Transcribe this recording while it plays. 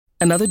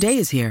Another day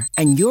is here,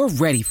 and you're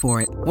ready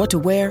for it. What to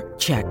wear?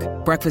 Check.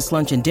 Breakfast,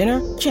 lunch, and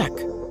dinner? Check.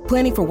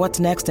 Planning for what's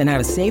next and how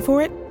to save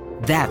for it?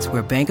 That's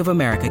where Bank of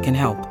America can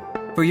help.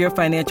 For your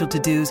financial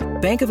to-dos,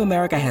 Bank of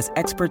America has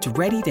experts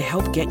ready to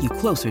help get you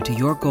closer to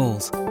your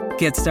goals.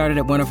 Get started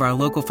at one of our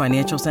local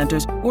financial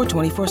centers or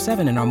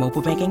 24/7 in our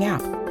mobile banking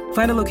app.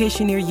 Find a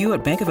location near you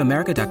at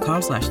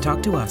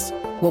bankofamerica.com/talktous.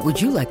 What would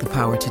you like the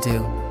power to do?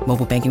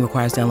 Mobile banking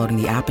requires downloading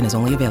the app and is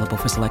only available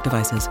for select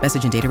devices.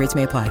 Message and data rates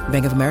may apply.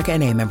 Bank of America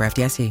N.A., member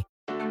FDIC.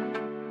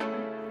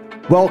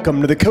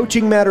 Welcome to the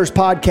Coaching Matters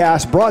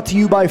podcast, brought to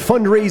you by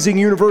Fundraising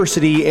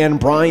University and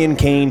Brian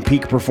Cain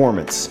Peak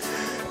Performance.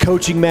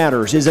 Coaching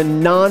Matters is a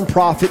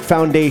nonprofit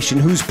foundation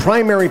whose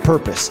primary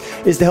purpose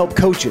is to help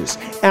coaches,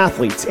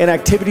 athletes, and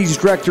activities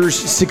directors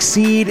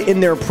succeed in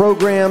their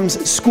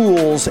programs,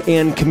 schools,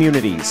 and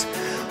communities.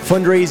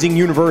 Fundraising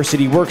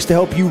University works to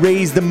help you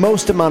raise the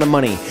most amount of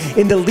money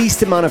in the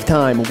least amount of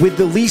time with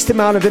the least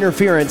amount of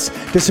interference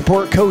to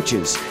support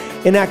coaches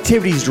and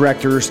activities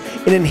directors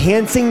in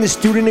enhancing the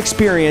student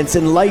experience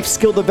and life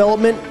skill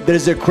development that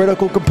is a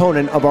critical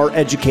component of our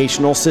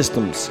educational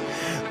systems.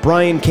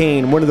 Brian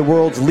Cain, one of the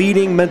world's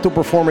leading mental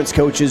performance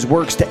coaches,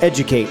 works to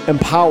educate,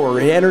 empower,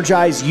 and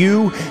energize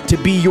you to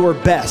be your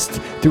best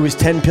through his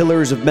 10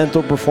 pillars of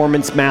mental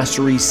performance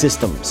mastery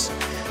systems.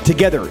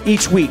 Together,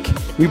 each week,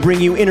 we bring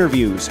you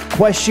interviews,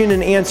 question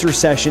and answer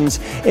sessions,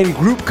 and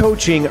group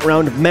coaching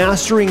around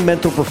mastering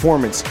mental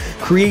performance,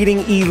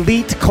 creating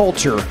elite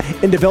culture,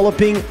 and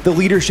developing the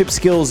leadership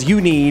skills you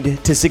need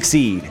to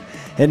succeed.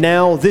 And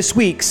now, this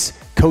week's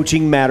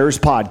Coaching Matters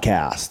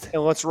podcast.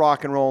 And let's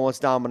rock and roll. Let's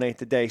dominate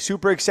the day.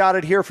 Super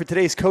excited here for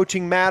today's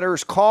Coaching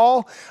Matters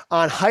call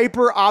on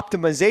hyper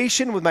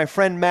optimization with my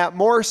friend Matt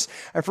Morse.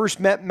 I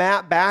first met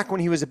Matt back when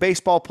he was a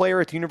baseball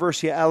player at the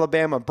University of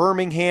Alabama,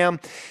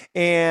 Birmingham.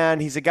 And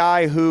he's a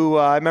guy who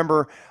I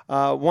remember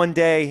one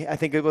day, I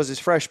think it was his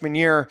freshman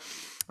year,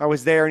 I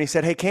was there and he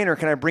said, "Hey, Cainer,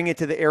 can I bring you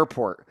to the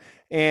airport?"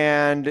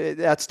 And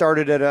that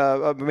started at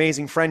an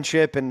amazing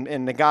friendship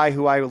and the guy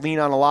who I lean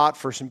on a lot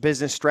for some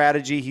business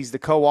strategy. He's the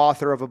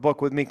co-author of a book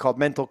with me called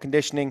Mental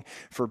Conditioning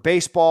for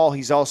Baseball.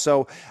 He's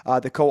also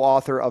the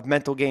co-author of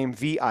Mental Game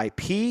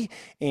VIP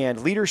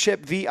and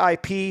Leadership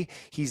VIP.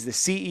 He's the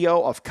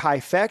CEO of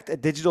Kifect, a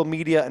digital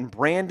media and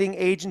branding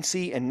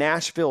agency in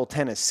Nashville,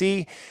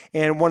 Tennessee,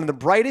 and one of the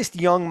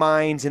brightest young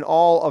minds in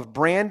all of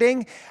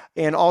branding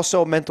and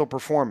also mental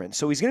performance.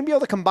 So he's going to be able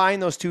to combine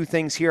those two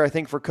things here, I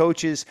think, for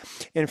coaches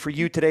and for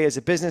you today as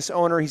a business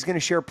owner. He's going to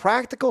share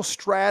practical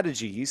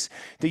strategies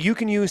that you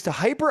can use to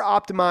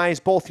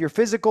hyper-optimize both your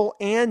physical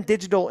and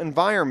digital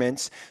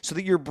environments so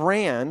that your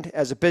brand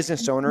as a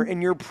business owner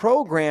and your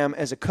program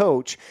as a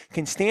coach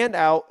can stand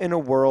out in a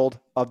world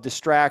of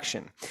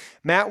distraction.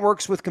 Matt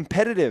works with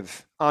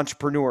competitive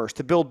entrepreneurs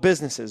to build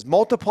businesses,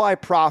 multiply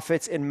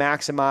profits, and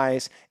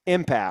maximize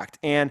impact.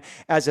 And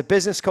as a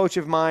business coach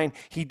of mine,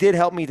 he did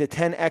help me to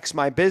 10x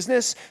my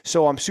business.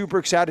 So I'm super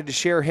excited to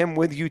share him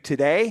with you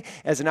today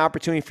as an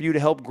opportunity for you to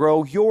help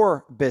grow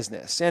your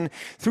business. And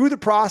through the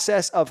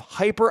process of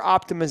hyper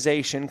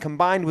optimization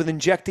combined with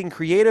injecting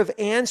creative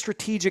and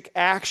strategic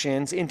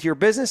actions into your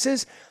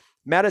businesses,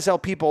 Matt has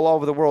helped people all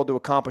over the world to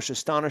accomplish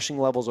astonishing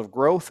levels of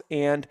growth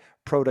and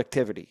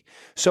productivity.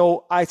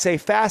 So I'd say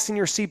fasten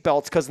your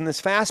seatbelts because in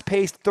this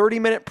fast-paced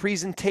 30-minute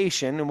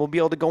presentation, and we'll be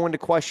able to go into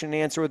question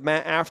and answer with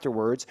Matt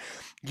afterwards,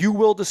 you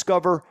will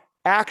discover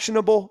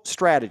actionable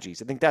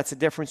strategies. I think that's the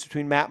difference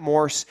between Matt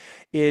Morse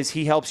is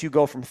he helps you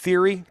go from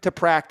theory to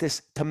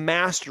practice to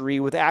mastery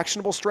with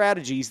actionable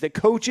strategies that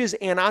coaches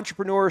and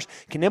entrepreneurs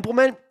can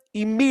implement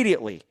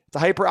immediately to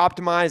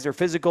hyper-optimize their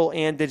physical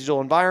and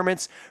digital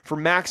environments for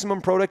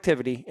maximum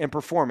productivity and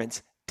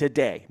performance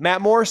today.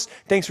 Matt Morse,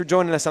 thanks for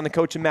joining us on the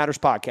Coaching Matters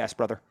podcast,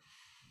 brother.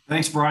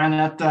 Thanks, Brian.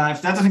 If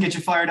that doesn't get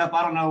you fired up,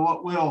 I don't know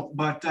what will,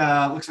 but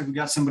looks like we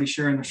got somebody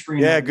sharing their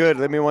screen. Yeah, good.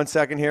 Let me 1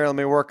 second here. Let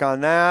me work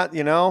on that.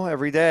 You know,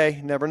 every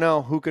day, never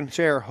know who can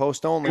share.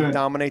 Host only, good.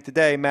 Dominate the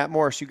day. Matt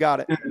Morse, you got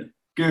it.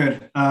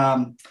 Good.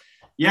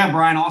 Yeah,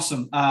 Brian,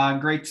 awesome.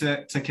 Great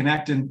to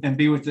connect and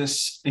be with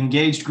this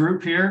engaged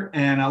group here.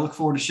 And I look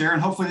forward to sharing.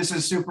 Hopefully this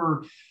is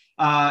super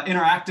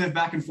interactive,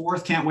 back and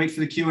forth. Can't wait for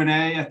the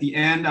Q&A at the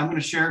end. I'm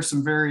going to share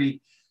some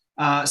very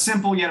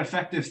simple yet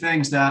effective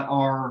things that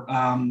are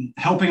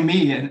helping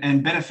me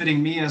and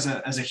benefiting me as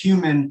a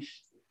human,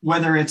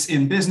 whether it's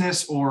in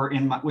business or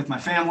with my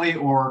family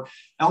or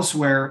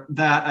elsewhere,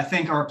 that I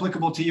think are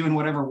applicable to you in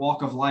whatever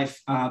walk of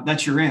life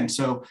that you're in.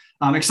 So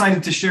I'm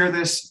excited to share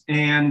this.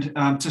 And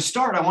to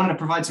start, I wanted to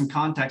provide some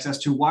context as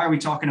to why are we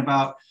talking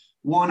about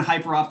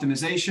hyper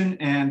optimization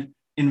and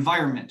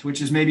environment,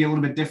 which is maybe a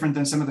little bit different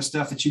than some of the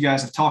stuff that you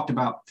guys have talked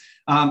about.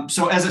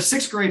 So as a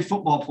sixth grade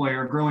football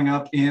player growing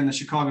up in the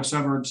Chicago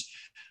suburbs,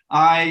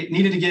 I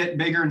needed to get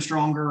bigger and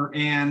stronger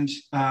and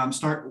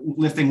start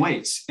lifting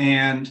weights.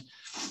 And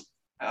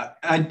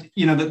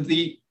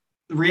the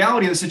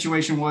reality of the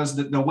situation was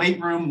that the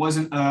weight room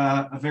wasn't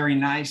very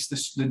nice.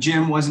 The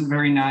gym wasn't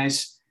very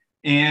nice.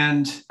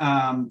 And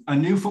a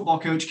new football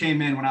coach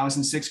came in when I was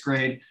in sixth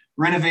grade,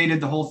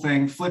 renovated the whole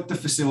thing, flipped the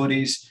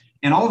facilities.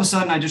 And all of a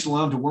sudden, I just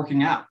loved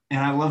working out and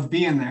I loved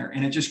being there,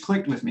 and it just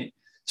clicked with me.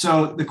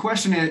 So the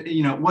question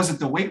is, was it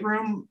the weight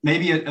room?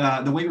 Maybe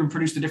the weight room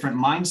produced a different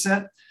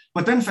mindset.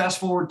 But then fast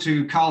forward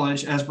to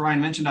college, as Brian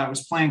mentioned, I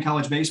was playing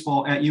college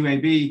baseball at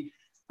UAB,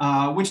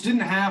 which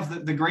didn't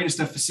have the greatest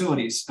of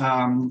facilities.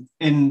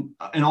 In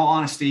all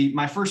honesty,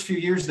 my first few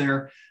years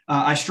there,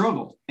 I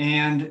struggled.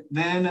 And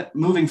then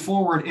moving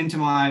forward into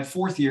my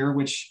fourth year,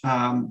 which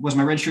was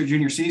my redshirt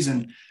junior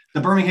season,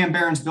 the Birmingham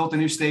Barons built a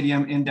new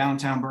stadium in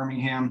downtown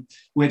Birmingham,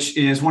 which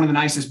is one of the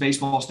nicest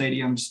baseball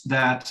stadiums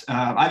that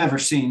I've ever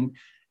seen.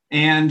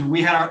 And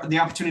we had the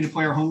opportunity to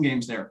play our home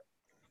games there.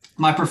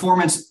 My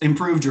performance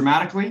improved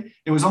dramatically.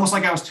 It was almost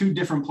like I was two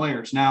different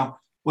players. Now,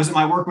 was it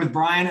my work with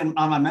Brian and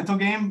on my mental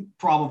game?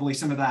 Probably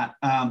some of that.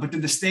 But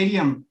did the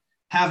stadium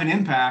have an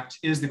impact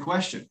is the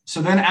question.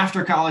 So then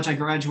after college, I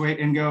graduate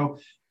and go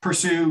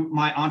pursue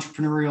my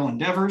entrepreneurial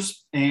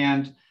endeavors.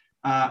 And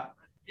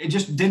it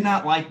just did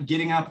not like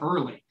getting up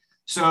early.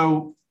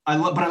 So I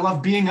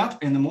love being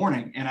up in the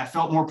morning, and I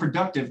felt more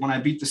productive when I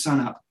beat the sun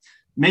up.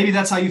 Maybe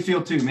that's how you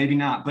feel too, maybe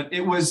not. But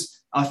it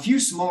was a few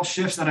small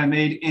shifts that I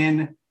made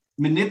in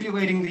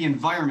manipulating the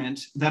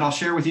environment that I'll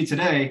share with you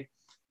today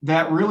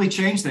that really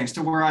changed things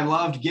to where I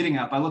loved getting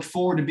up. I looked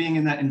forward to being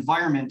in that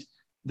environment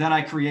that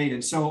I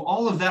created. So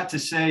all of that to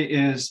say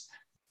is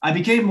I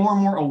became more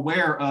and more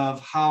aware of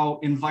how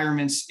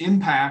environments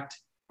impact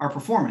our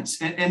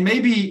performance. And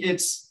maybe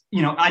it's,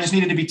 I just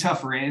needed to be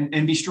tougher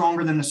and be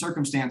stronger than the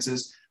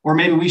circumstances, or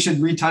maybe we should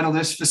retitle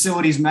this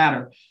Facilities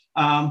Matter.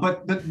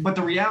 But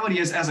the reality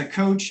is, as a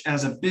coach,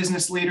 as a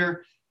business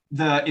leader,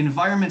 the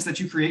environments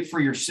that you create for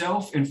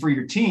yourself and for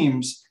your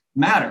teams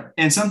matter.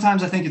 And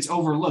sometimes I think it's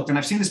overlooked. And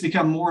I've seen this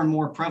become more and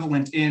more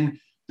prevalent in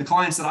the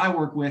clients that I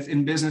work with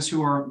in business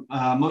who are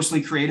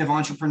mostly creative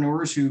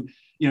entrepreneurs who,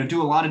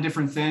 do a lot of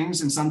different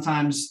things. And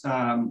sometimes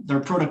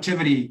their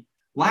productivity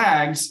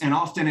lags. And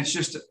often it's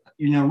just,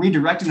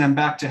 redirecting them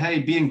back to, hey,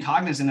 being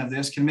cognizant of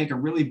this can make a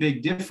really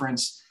big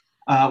difference,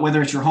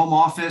 whether it's your home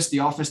office, the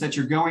office that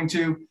you're going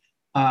to,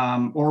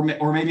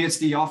 or maybe it's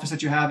the office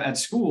that you have at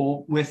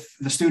school with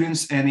the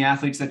students and the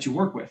athletes that you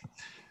work with.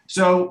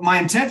 So my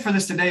intent for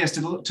this today is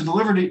to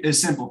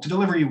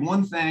deliver you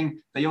one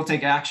thing that you'll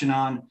take action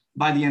on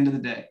by the end of the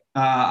day.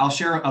 I'll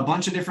share a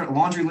bunch of different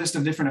laundry list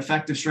of different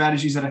effective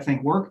strategies that I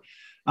think work.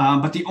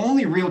 But the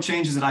only real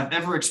changes that I've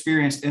ever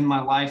experienced in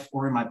my life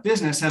or in my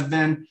business have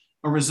been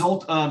a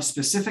result of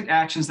specific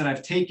actions that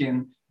I've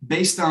taken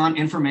based on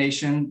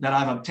information that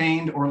I've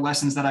obtained or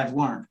lessons that I've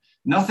learned.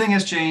 Nothing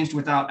has changed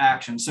without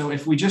action. So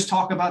if we just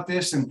talk about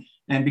this and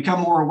become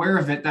more aware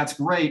of it, that's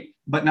great,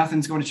 but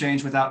nothing's going to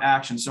change without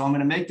action. So I'm going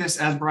to make this,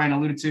 as Brian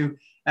alluded to,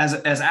 as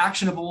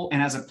actionable and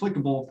as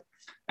applicable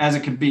as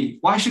it could be.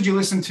 Why should you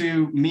listen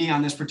to me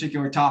on this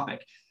particular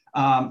topic?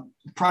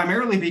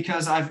 Primarily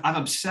because I've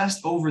obsessed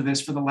over this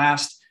for the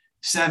last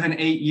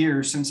 7-8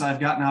 years since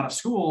I've gotten out of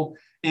school,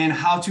 and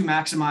how to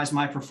maximize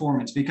my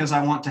performance, because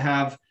I want to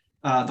have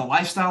the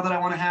lifestyle that I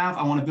want to have.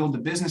 I want to build the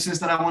businesses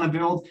that I want to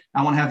build.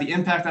 I want to have the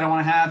impact that I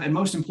want to have. And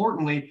most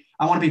importantly,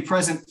 I want to be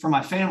present for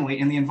my family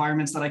in the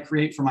environments that I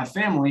create for my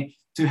family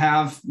to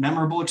have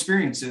memorable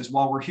experiences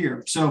while we're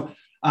here. So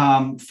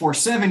for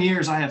 7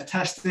 years, I have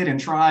tested and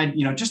tried,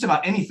 just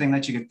about anything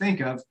that you could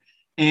think of,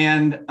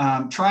 and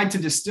tried to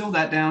distill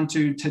that down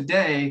to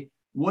today.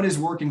 What is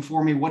working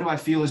for me? What do I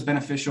feel is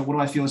beneficial? What do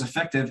I feel is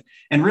effective?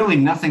 And really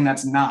nothing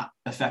that's not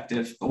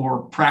effective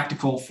or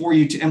practical for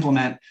you to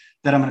implement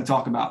that I'm going to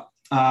talk about.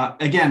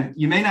 Again,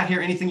 you may not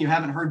hear anything you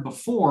haven't heard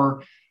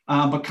before,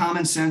 but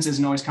common sense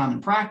isn't always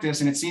common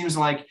practice. And it seems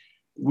like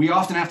we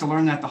often have to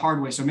learn that the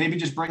hard way. So maybe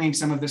just bringing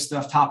some of this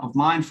stuff top of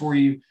mind for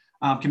you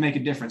can make a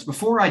difference.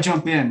 Before I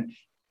jump in,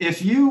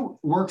 if you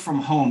work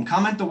from home,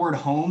 comment the word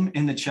home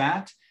in the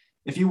chat.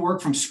 If you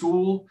work from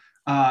school,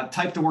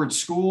 type the word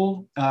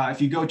school.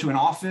 If you go to an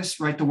office,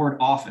 write the word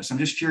office. I'm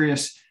just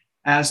curious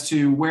as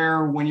to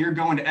where, when you're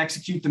going to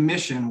execute the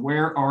mission,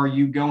 where are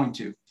you going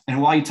to?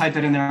 And while you type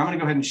that in there, I'm going to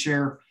go ahead and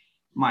share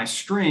my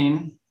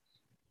screen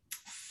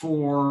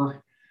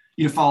for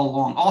you to follow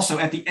along. Also,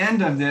 at the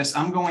end of this,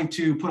 I'm going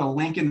to put a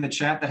link in the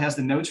chat that has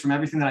the notes from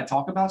everything that I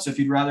talk about. So if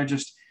you'd rather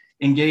just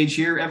engage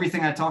here,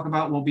 everything I talk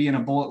about will be in a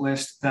bullet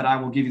list that I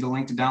will give you the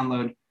link to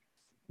download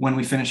when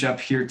we finish up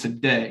here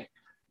today.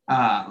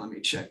 Let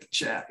me check the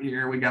chat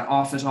here. We got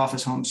office,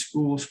 home,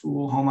 school,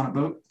 home on a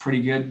boat.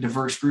 Pretty good,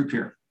 diverse group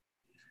here.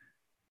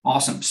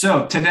 Awesome.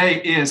 So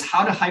today is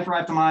how to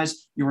hyper-optimize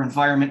your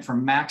environment for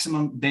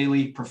maximum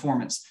daily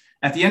performance.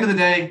 At the end of the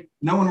day,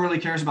 no one really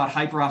cares about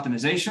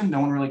hyper-optimization.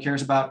 No one really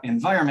cares about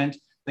environment.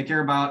 They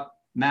care about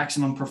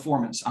maximum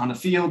performance on the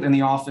field, in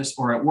the office,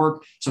 or at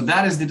work. So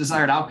that is the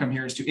desired outcome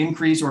here, is to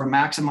increase or to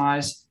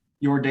maximize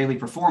your daily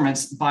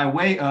performance by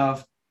way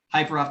of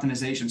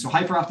hyper-optimization. So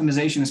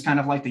hyper-optimization is kind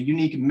of like the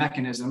unique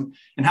mechanism,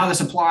 and how this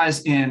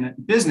applies in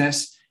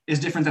business is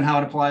different than how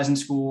it applies in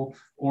school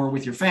or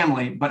with your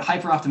family. But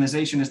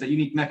hyper-optimization is the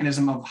unique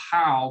mechanism of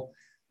how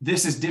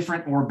this is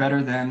different or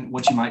better than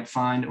what you might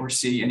find or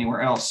see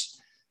anywhere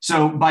else.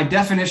 So by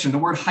definition, the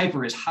word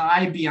hyper is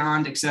high,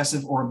 beyond,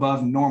 excessive, or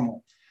above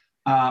normal.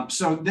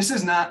 So this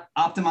is not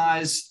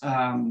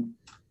optimization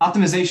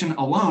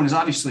alone is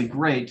obviously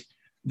great.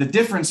 The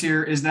difference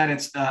here is that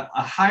it's a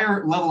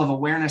higher level of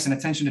awareness and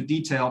attention to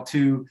detail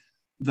to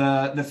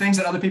the things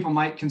that other people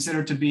might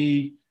consider to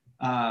be,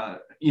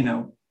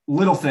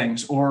 little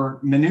things or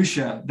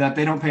minutia that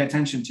they don't pay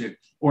attention to,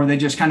 or they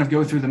just kind of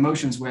go through the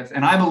motions with.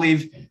 And I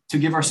believe to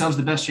give ourselves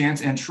the best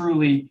chance and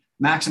truly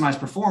maximize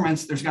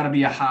performance, there's got to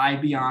be a high,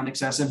 beyond,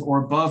 excessive,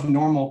 or above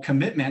normal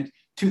commitment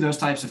to those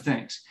types of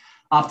things.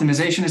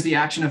 Optimization is the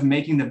action of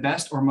making the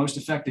best or most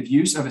effective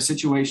use of a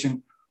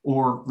situation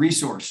or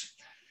resource.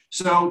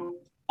 So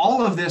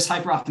all of this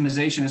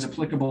hyper-optimization is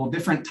applicable.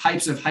 Different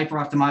types of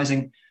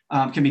hyper-optimizing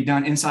can be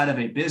done inside of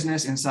a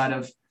business, inside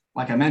of,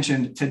 like I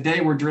mentioned,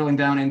 today we're drilling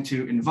down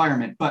into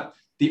environment. But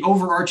the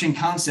overarching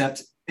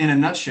concept in a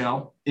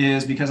nutshell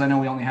is, because I know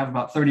we only have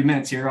about 30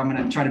 minutes here, I'm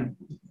going to try to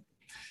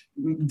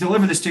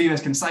deliver this to you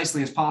as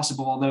concisely as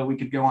possible, although we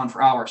could go on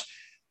for hours,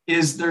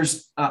 is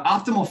there's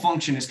optimal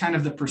function is kind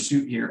of the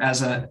pursuit here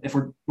if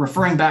we're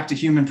referring back to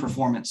human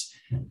performance.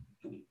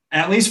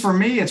 At least for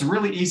me, it's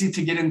really easy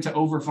to get into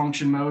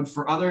overfunction mode.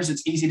 For others,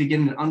 it's easy to get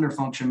into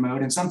underfunction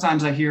mode. And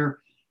sometimes I hear,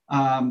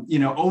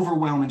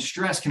 overwhelm and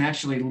stress can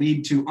actually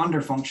lead to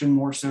underfunction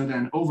more so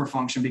than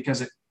overfunction,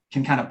 because it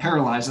can kind of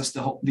paralyze us,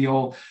 the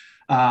old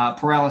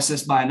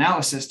paralysis by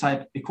analysis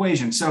type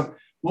equation. So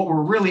what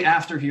we're really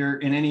after here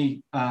in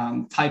any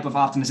type of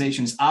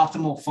optimization is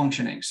optimal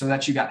functioning, so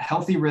that you got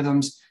healthy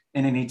rhythms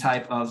in any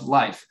type of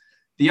life.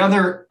 The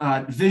other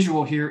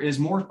visual here is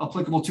more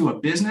applicable to a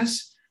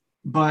business,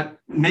 but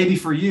maybe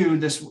for you,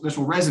 this will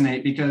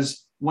resonate,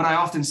 because what I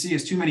often see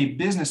is too many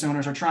business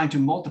owners are trying to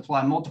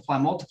multiply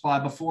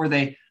before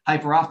they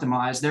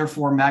hyper-optimize,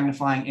 therefore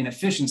magnifying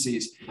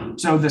inefficiencies.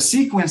 So the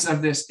sequence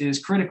of this is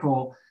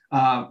critical.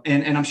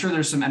 And I'm sure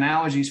there's some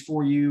analogies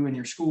for you and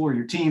your school or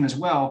your team as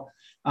well.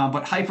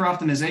 But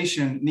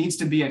hyper-optimization needs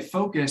to be a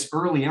focus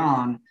early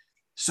on,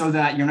 so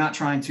that you're not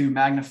trying to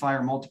magnify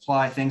or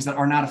multiply things that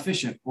are not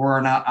efficient or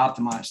are not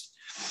optimized.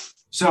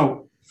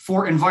 So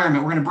for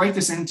environment, we're going to break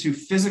this into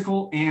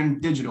physical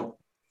and digital.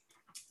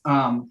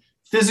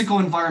 Physical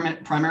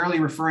environment, primarily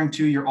referring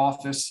to your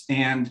office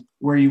and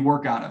where you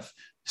work out of.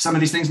 Some of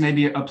these things may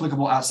be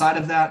applicable outside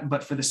of that,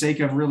 but for the sake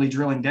of really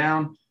drilling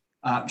down,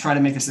 try to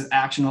make this as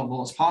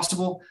actionable as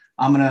possible.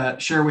 I'm going to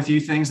share with you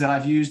things that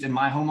I've used in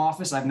my home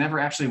office. I've never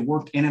actually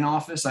worked in an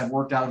office. I've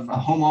worked out of a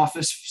home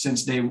office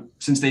since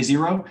day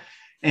zero.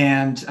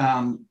 And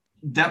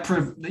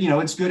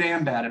it's good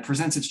and bad. It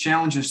presents its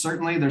challenges.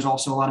 Certainly, there's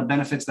also a lot of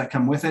benefits that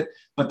come with it.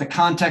 But the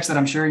context that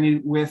I'm sharing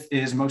you with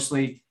is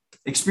mostly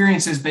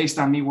experiences based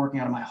on me working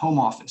out of my home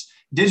office.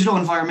 Digital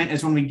environment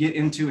is when we get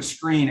into a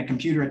screen, a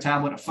computer, a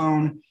tablet, a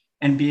phone,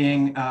 and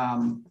being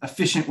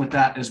efficient with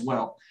that as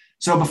well.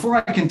 So before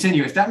I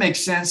continue, if that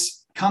makes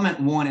sense, comment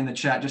 1 in the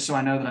chat, just so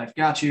I know that I've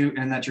got you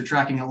and that you're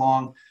tracking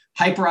along.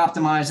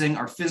 Hyper-optimizing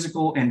our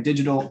physical and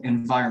digital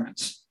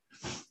environments.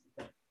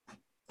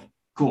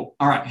 Cool.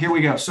 All right, here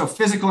we go. So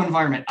physical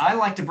environment. I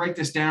like to break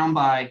this down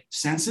by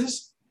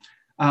senses.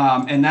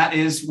 And that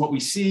is what we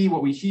see,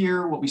 what we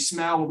hear, what we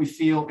smell, what we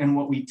feel, and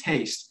what we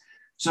taste.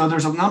 So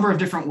there's a number of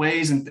different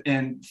ways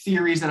and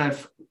theories that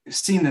I've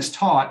seen this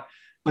taught.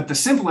 But the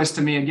simplest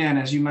to me, again,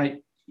 as you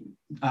might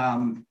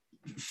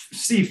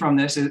see from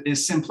this,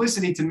 is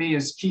simplicity to me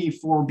is key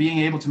for being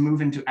able to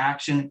move into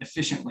action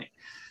efficiently.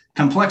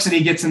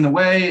 Complexity gets in the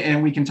way,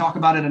 and we can talk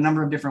about it a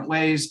number of different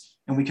ways,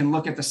 and we can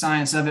look at the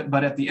science of it.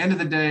 But at the end of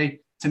the day,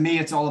 to me,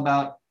 it's all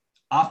about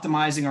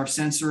optimizing our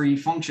sensory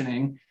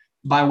functioning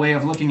by way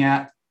of looking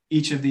at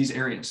each of these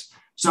areas.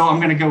 So I'm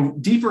going to go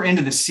deeper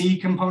into the C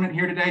component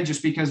here today,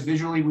 just because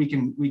visually we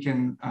can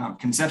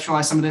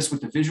conceptualize some of this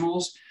with the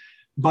visuals.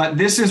 But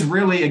this is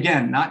really,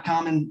 again,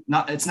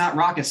 it's not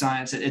rocket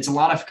science. It's a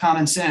lot of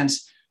common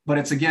sense, but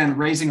it's, again,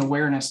 raising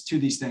awareness to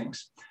these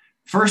things.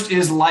 First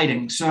is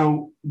lighting.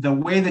 So the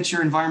way that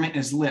your environment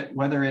is lit,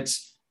 whether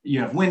it's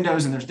you have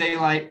windows and there's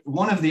daylight,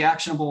 one of the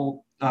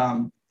actionable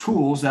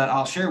tools that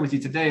I'll share with you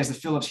today is the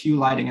Philips Hue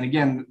lighting. And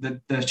again,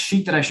 the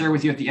sheet that I share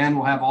with you at the end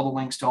will have all the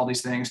links to all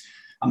these things.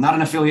 I'm not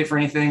an affiliate for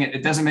anything.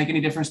 It doesn't make any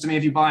difference to me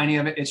if you buy any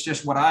of it. It's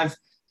just what I've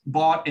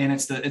bought. And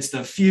it's the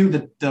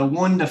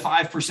 1 to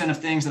 5% of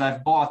things that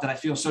I've bought that I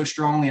feel so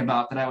strongly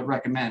about that I would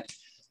recommend.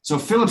 So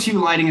Philips Hue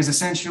lighting is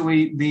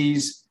essentially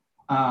these,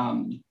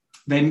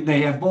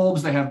 they have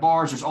bulbs, they have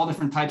bars, there's all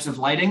different types of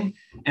lighting.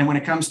 And when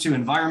it comes to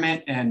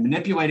environment and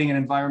manipulating an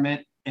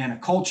environment and a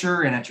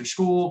culture and at your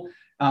school,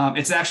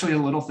 it's actually a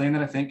little thing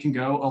that I think can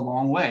go a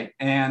long way.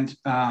 And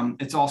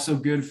it's also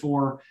good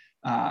for,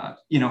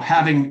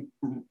 having.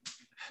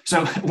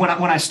 So when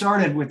I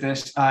started with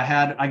this,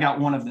 I got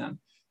one of them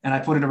and I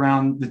put it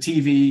around the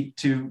TV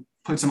to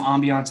put some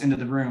ambiance into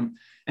the room.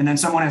 And then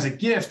someone as a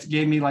gift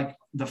gave me like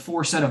the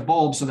 4 set of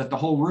bulbs so that the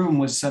whole room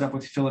was set up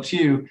with Philips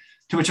Hue,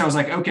 to which I was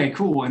like, okay,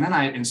 cool. And then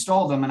I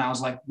installed them and I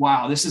was like,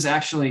 wow, this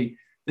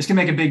can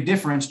make a big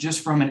difference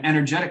just from an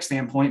energetic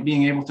standpoint,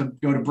 being able to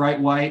go to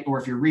bright white, or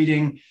if you're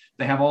reading,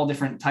 they have all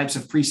different types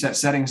of preset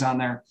settings on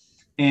there.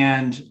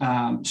 And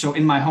so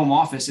in my home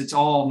office, it's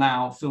all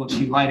now Philips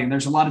Hue lighting.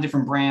 There's a lot of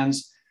different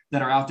brands.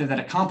 that are out there that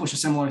accomplish a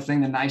similar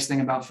thing. The nice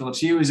thing about Philips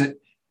Hue is it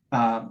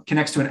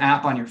connects to an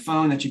app on your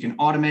phone that you can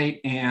automate,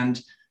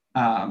 and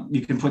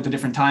you can put the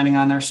different timing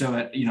on there. So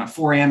at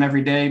 4 a.m.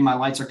 every day, my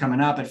lights are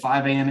coming up. At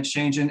 5 a.m. it's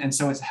changing. And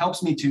so it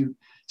helps me to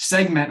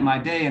segment my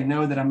day and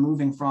know that I'm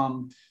moving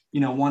from,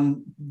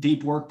 one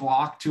deep work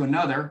block to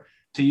another,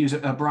 to use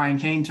a Brian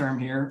Kane term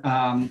here,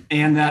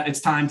 and that it's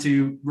time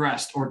to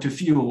rest or to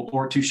fuel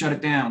or to shut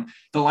it down.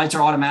 The lights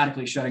are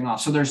automatically shutting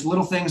off. So there's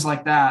little things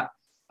like that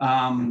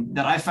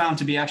that I found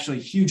to be actually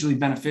hugely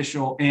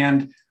beneficial.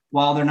 And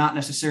while they're not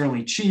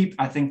necessarily cheap,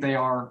 I think they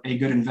are a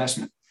good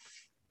investment.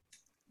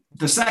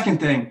 The second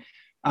thing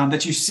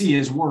that you see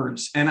is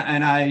words. And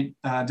I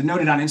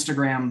denoted on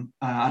Instagram,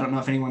 I don't know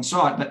if anyone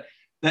saw it, but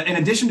that in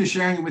addition to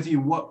sharing with you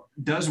what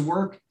does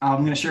work, I'm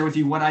going to share with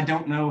you what I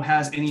don't know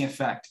has any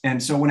effect.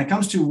 And so when it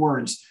comes to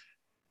words,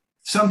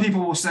 some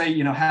people will say,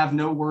 have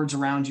no words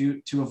around you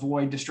to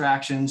avoid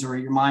distractions or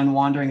your mind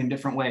wandering in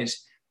different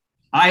ways.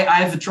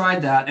 I've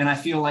tried that, and I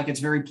feel like it's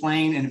very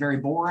plain and very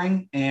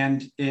boring,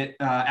 and it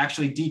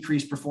actually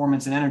decreased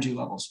performance and energy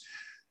levels.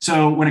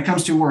 So when it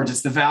comes to words,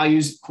 it's the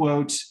values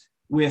quotes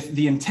with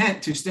the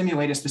intent to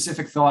stimulate a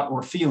specific thought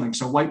or feeling.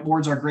 So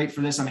whiteboards are great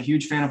for this. I'm a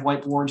huge fan of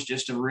whiteboards.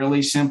 Just a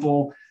really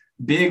simple,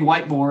 big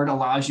whiteboard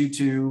allows you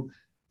to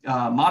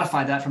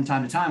modify that from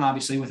time to time,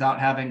 obviously, without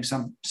having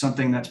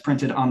something that's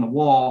printed on the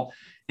wall.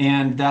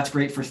 And that's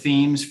great for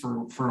themes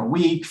for a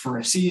week, for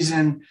a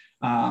season,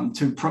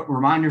 to put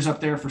reminders up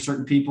there for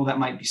certain people that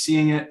might be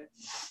seeing it.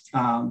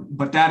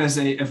 But that is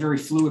a very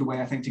fluid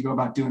way, I think, to go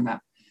about doing that.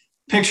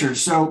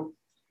 Pictures. So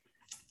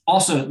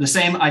also, the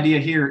same idea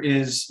here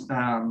is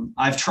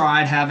I've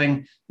tried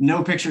having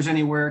no pictures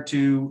anywhere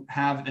to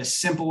have as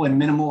simple and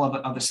minimal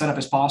of a setup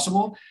as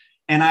possible.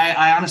 And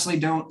I honestly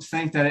don't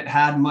think that it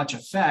had much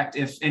effect.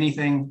 If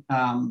anything,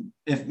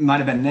 it might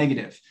have been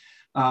negative.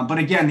 But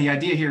again, the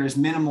idea here is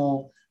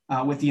minimal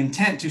with the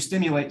intent to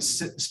stimulate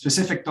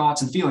specific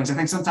thoughts and feelings. I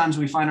think sometimes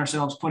we find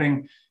ourselves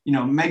putting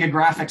mega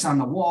graphics on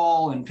the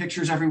wall and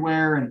pictures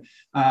everywhere. And,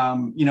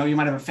 you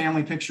might have a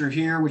family picture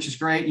here, which is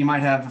great. You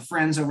might have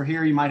friends over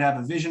here. You might have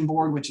a vision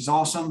board, which is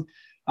awesome.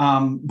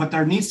 But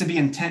there needs to be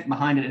intent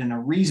behind it and a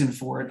reason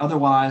for it.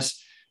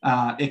 Otherwise,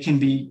 it can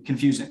be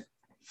confusing.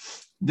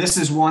 This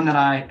is one that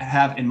I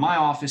have in my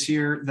office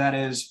here. That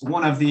is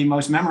one of the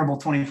most memorable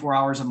 24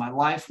 hours of my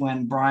life,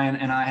 when Brian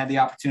and I had the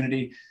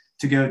opportunity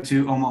to go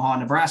to Omaha,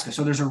 Nebraska.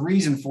 So there's a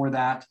reason for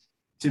that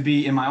to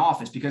be in my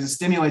office, because it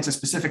stimulates a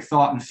specific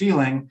thought and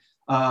feeling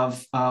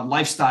of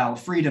lifestyle,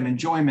 freedom,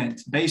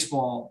 enjoyment,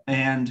 baseball,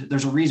 and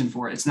there's a reason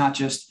for it. It's not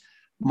just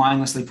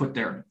mindlessly put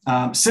there.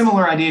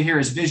 Similar idea here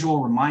is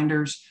visual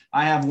reminders.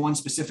 I have one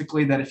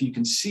specifically that, if you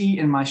can see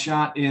in my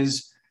shot,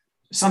 is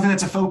something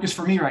that's a focus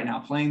for me right now,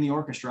 playing the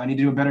orchestra. I need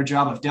to do a better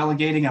job of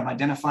delegating, of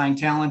identifying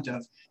talent,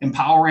 of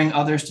empowering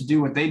others to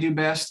do what they do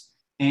best.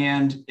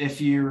 And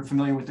if you're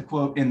familiar with the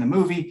quote in the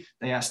movie,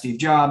 they asked Steve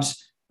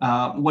Jobs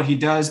what he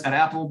does at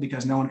Apple,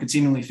 because no one could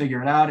seemingly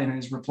figure it out. And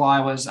his reply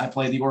was, I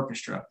play the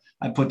orchestra.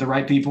 I put the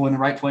right people in the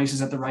right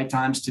places at the right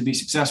times to be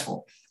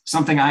successful.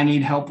 Something I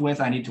need help with,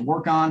 I need to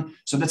work on.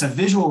 So that's a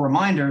visual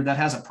reminder that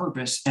has a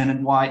purpose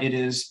and why it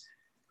is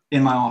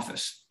in my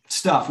office.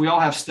 Stuff. We all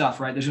have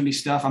stuff, right? There's going to be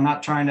stuff. I'm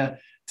not trying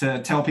to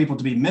tell people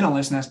to be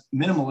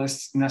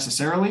minimalists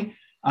necessarily.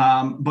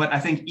 But I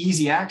think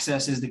easy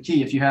access is the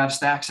key. If you have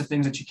stacks of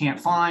things that you can't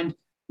find,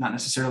 not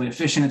necessarily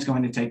efficient, it's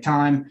going to take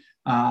time.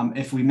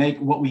 If we make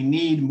what we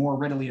need more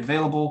readily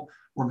available,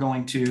 we're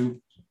going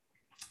to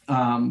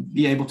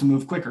be able to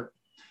move quicker.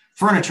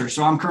 Furniture.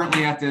 So I'm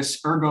currently at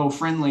this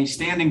ergo-friendly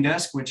standing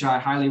desk, which I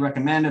highly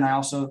recommend. And I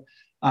also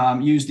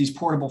use these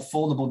portable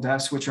foldable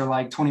desks, which are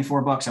like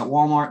 $24 at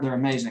Walmart. They're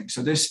amazing.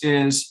 So this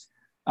is,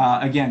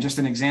 again, just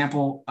an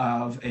example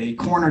of a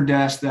corner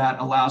desk that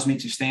allows me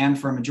to stand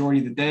for a majority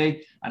of the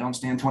day. I don't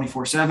stand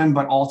 24/7,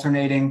 but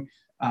alternating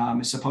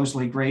is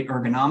supposedly great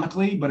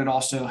ergonomically, but it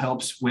also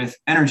helps with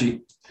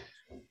energy.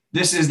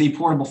 This is the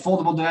portable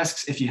foldable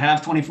desks. If you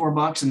have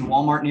 $24 and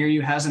Walmart near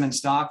you has them in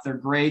stock, they're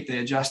great. They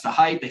adjust the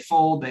height, they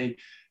fold, you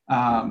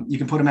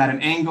can put them at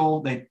an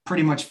angle. They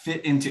pretty much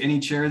fit into any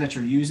chair that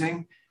you're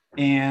using,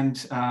 and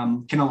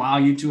can allow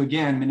you to,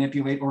 again,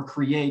 manipulate or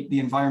create the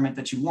environment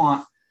that you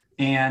want.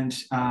 And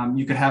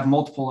you could have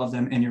multiple of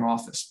them in your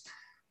office.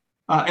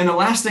 And the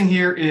last thing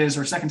here is,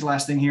 or second to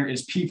last thing here,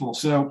 is people.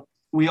 So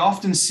we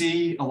often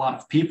see a lot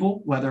of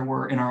people, whether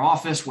we're in our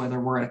office, whether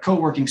we're at a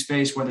co-working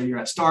space, whether you're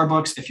at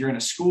Starbucks, if you're in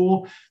a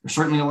school, there's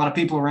certainly a lot of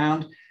people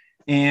around.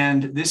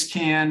 And this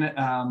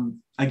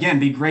can, again,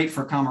 be great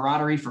for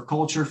camaraderie, for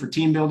culture, for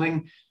team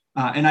building.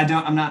 And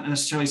I'm not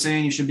necessarily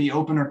saying you should be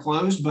open or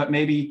closed, but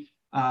maybe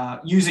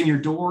using your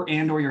door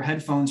and or your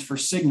headphones for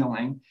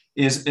signaling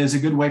is a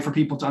good way for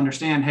people to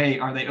understand, hey,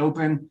 are they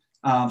open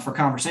for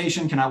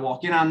conversation? Can I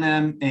walk in on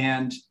them?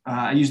 And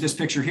I use this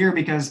picture here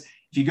because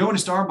if you go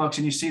into Starbucks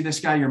and you see this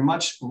guy, you're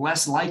much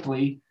less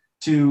likely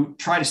to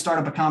try to start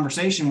up a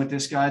conversation with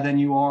this guy than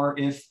you are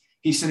if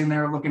he's sitting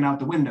there looking out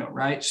the window,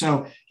 right?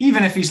 So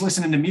even if he's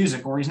listening to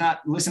music or he's not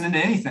listening to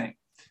anything,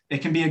 it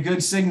can be a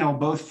good signal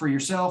both for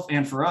yourself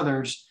and for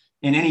others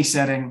in any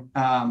setting,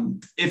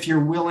 if you're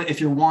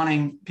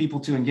wanting people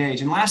to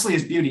engage. And lastly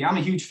is beauty. I'm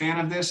a huge fan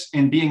of this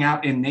and being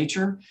out in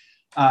nature.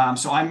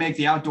 So I make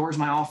the outdoors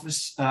my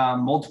office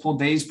multiple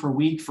days per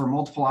week for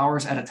multiple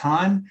hours at a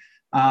time,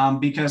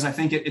 because I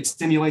think it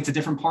stimulates a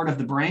different part of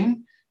the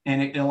brain,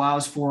 and it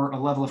allows for a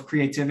level of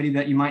creativity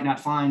that you might not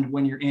find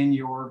when you're in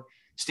your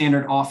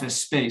standard office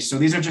space. So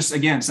these are just,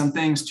 again, some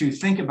things to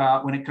think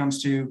about when it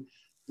comes to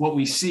what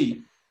we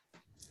see.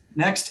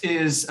 Next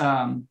is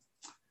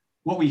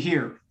what we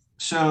hear.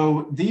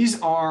 So these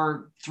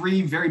are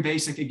three very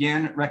basic,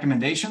 again,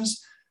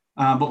 recommendations.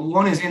 But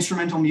one is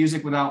instrumental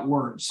music without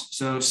words.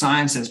 So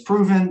science has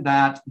proven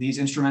that these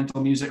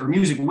instrumental music or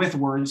music with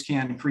words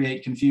can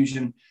create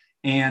confusion.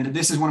 And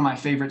this is one of my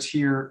favorites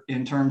here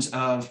in terms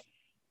of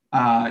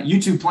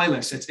YouTube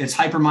playlists. It's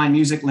Hypermind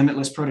Music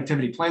Limitless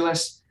Productivity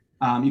Playlist.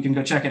 You can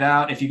go check it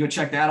out. If you go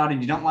check that out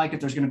and you don't like it,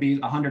 there's going to be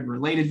 100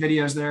 related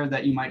videos there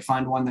that you might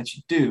find one that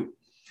you do.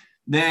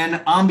 Then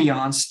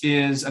ambiance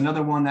is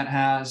another one that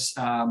has,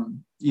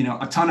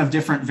 a ton of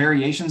different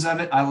variations of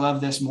it. I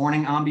love this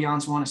morning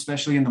ambiance one,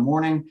 especially in the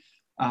morning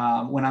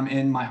when I'm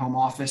in my home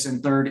office.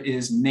 And third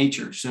is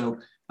nature. So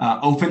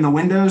open the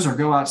windows or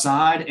go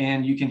outside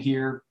and you can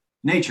hear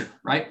nature,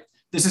 right?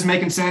 This is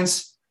making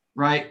sense,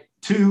 right?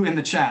 2 in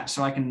the chat.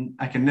 So I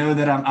can know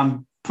that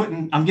I'm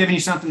giving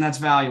you something that's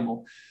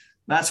valuable.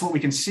 That's what we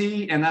can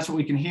see and that's what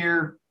we can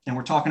hear. And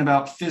we're talking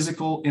about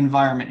physical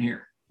environment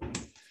here.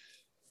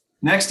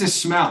 Next is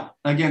smell.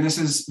 Again, this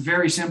is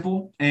very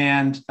simple,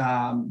 and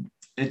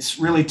it's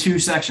really 2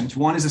 sections.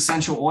 One is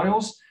essential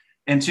oils,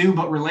 and 2,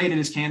 but related,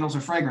 is candles or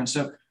fragrance.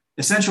 So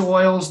essential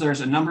oils, there's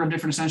a number of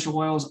different essential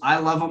oils. I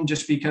love them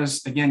just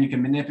because, again, you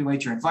can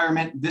manipulate your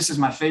environment. This is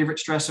my favorite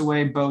stress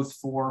away, both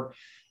for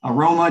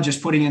aroma,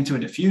 just putting into a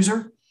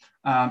diffuser.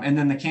 And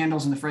then the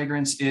candles and the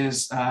fragrance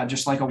is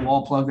just like a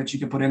wall plug that you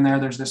can put in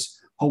there. There's this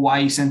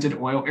Hawaii scented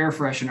oil air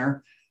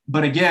freshener.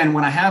 But again,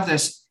 when I have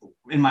this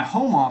in my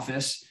home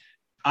office,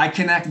 I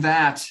connect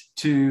that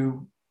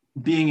to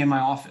being in my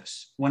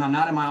office. When I'm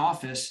not in my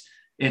office,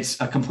 it's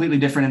a completely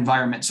different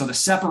environment. So the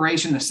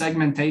separation, the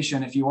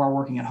segmentation, if you are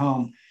working at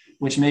home,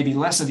 which may be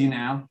less of you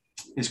now,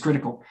 is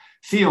critical.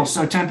 Feel.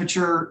 So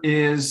temperature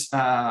is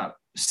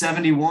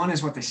 71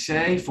 is what they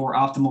say for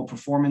optimal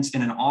performance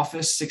in an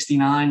office,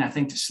 69, I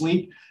think, to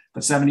sleep,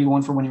 but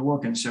 71 for when you're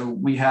working. So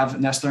we have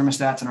Nest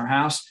thermostats in our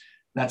house.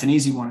 That's an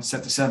easy one. It's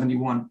set to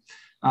 71.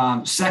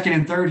 Second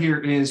and third here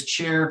is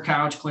chair,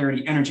 couch,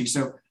 clarity, energy.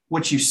 So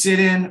what you sit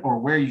in or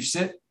where you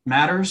sit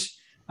matters.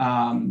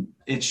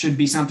 It should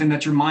be something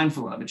that you're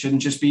mindful of. It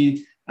shouldn't just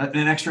be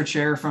an extra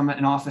chair from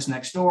an office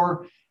next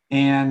door.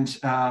 And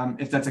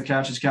if that's a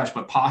couch, it's a couch.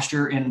 But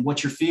posture and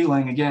what you're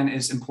feeling, again,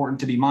 is important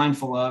to be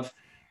mindful of.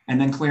 And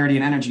then clarity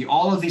and energy.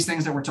 All of these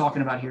things that we're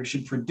talking about here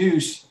should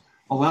produce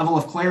a level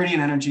of clarity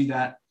and energy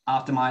that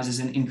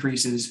optimizes and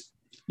increases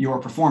your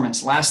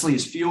performance. Lastly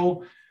is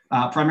fuel.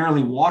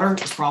 Primarily water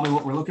is probably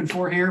what we're looking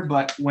for here.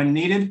 But when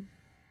needed,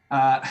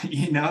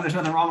 there's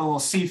nothing wrong with a little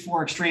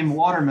C4 Extreme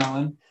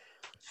watermelon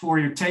for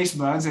your taste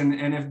buds.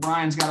 And if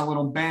Brian's got a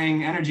little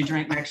Bang energy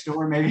drink next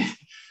door,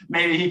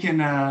 maybe he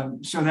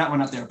can show that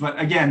one up there. But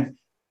again,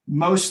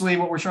 mostly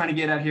what we're trying to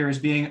get at here is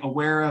being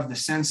aware of the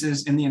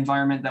senses in the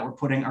environment that we're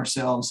putting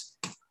ourselves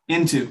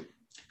into.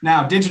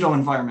 Now, digital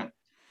environment.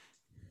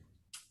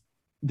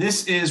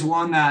 This is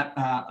one that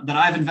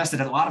I've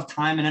invested a lot of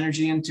time and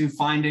energy into,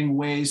 finding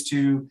ways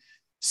to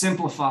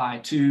simplify,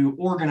 to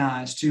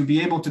organize, to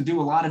be able to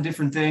do a lot of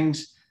different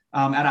things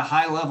at a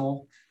high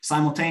level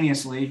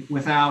simultaneously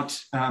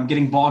without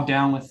getting bogged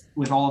down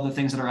with all of the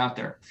things that are out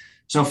there.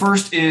 So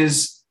first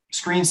is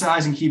screen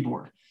size and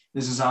keyboard.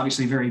 This is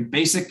obviously very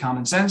basic,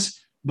 common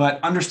sense, but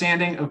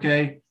understanding,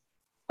 okay,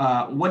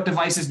 what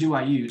devices do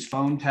I use?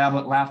 Phone,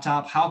 tablet,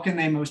 laptop, how can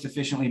they most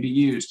efficiently be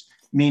used?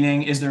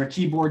 Meaning, is there a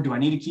keyboard? Do I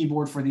need a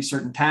keyboard for these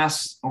certain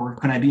tasks, or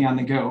can I be on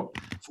the go?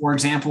 For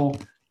example,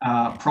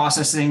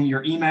 processing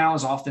your email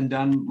is often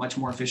done much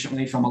more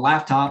efficiently from a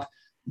laptop.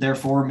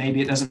 Therefore, maybe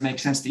it doesn't make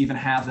sense to even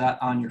have that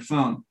on your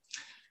phone.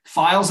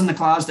 Files in the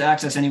clouds to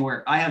access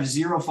anywhere. I have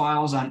 0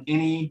 files on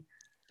any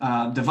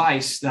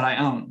device that I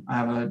own. I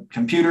have a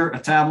computer, a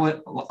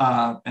tablet,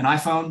 an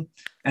iPhone,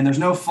 and there's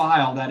no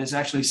file that is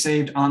actually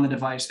saved on the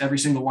device. Every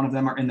single one of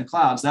them are in the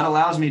clouds. That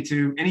allows me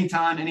to,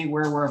 anytime,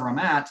 anywhere, wherever I'm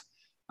at,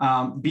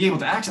 be able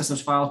to access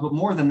those files, but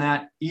more than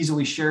that,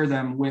 easily share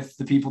them with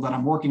the people that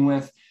I'm working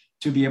with,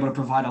 to be able to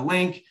provide a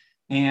link.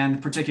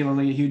 And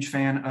particularly a huge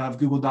fan of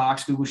Google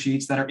Docs, Google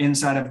Sheets that are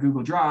inside of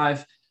Google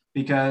Drive,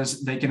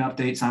 because they can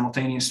update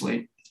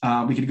simultaneously.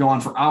 We could go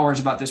on for hours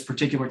about this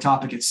particular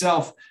topic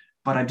itself,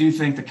 but I do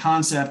think the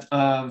concept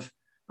of,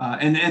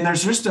 and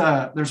there's just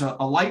there's a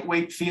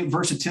lightweight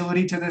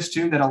versatility to this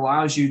too, that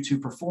allows you to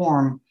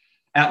perform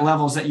at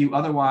levels that you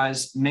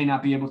otherwise may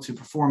not be able to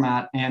perform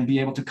at, and be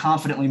able to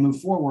confidently move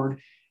forward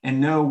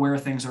and know where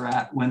things are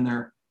at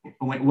when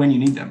you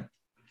need them.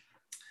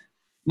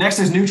 Next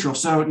is neutral.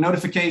 So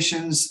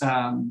notifications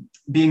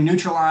being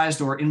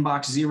neutralized or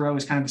inbox 0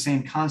 is kind of the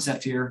same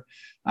concept here.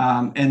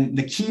 And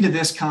the key to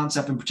this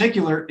concept in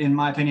particular, in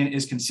my opinion,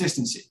 is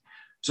consistency.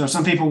 So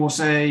some people will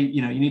say,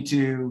 you need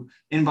to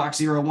inbox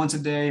zero once a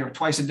day or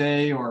twice a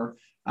day, or,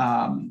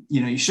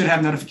 you should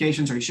have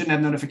notifications or you shouldn't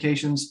have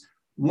notifications.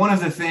 One of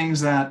the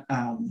things that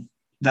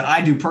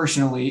I do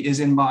personally is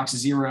inbox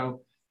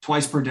zero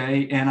twice per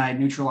day, and I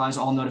neutralize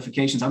all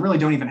notifications. I really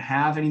don't even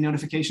have any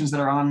notifications that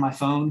are on my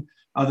phone,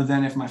 other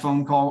than if my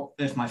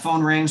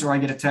phone rings or I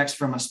get a text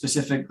from a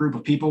specific group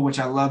of people, which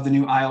I love the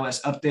new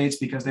iOS updates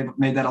because they've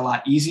made that a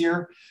lot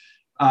easier.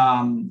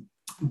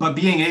 But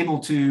being able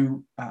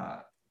to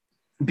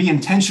be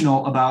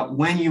intentional about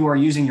when you are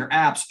using your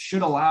apps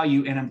should allow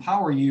you and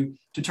empower you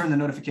to turn the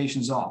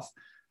notifications off.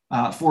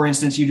 For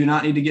instance, you do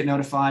not need to get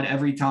notified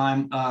every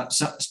time a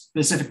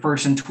specific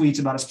person tweets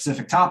about a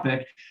specific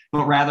topic,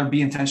 but rather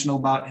be intentional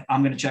about,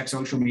 I'm going to check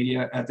social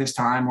media at this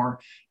time or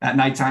at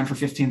nighttime for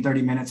 15,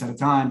 30 minutes at a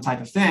time type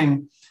of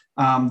thing.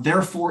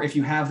 Therefore, if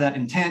you have that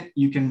intent,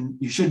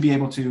 you should be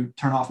able to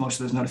turn off most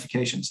of those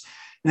notifications.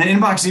 And then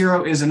inbox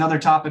zero is another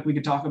topic we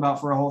could talk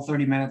about for a whole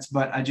 30 minutes,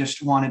 but I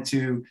just wanted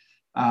to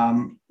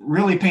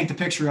really paint the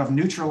picture of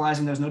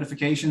neutralizing those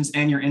notifications,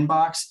 and your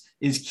inbox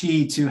is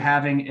key to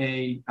having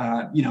a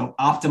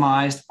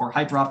optimized or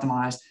hyper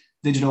optimized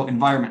digital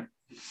environment.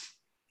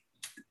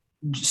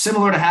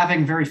 Similar to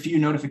having very few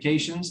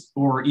notifications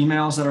or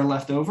emails that are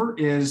left over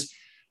is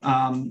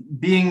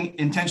being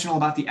intentional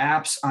about the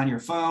apps on your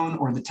phone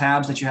or the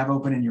tabs that you have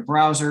open in your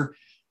browser,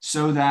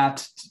 so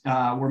that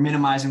we're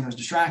minimizing those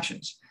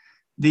distractions.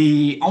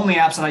 The only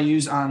apps that I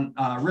use on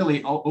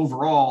really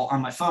overall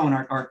on my phone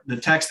are the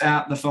text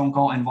app, the phone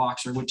call, and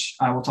Voxer, which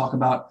I will talk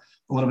about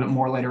a little bit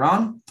more later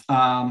on.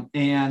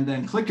 And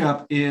then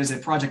ClickUp is a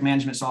project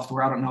management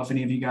software. I don't know if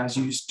any of you guys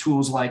use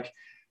tools like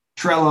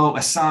Trello,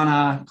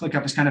 Asana.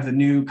 ClickUp is kind of the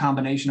new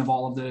combination of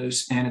all of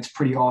those, and it's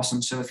pretty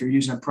awesome. So if you're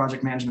using a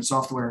project management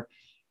software,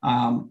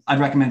 I'd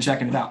recommend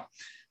checking it out.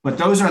 But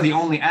those are the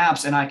only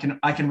apps, and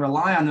I can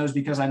rely on those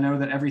because I know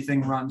that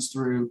everything runs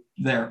through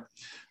there.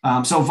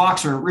 So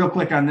Voxer, real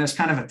quick on this,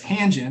 kind of a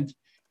tangent,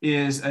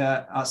 is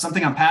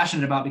something I'm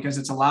passionate about because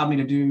it's allowed me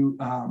to do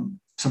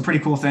some pretty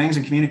cool things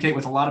and communicate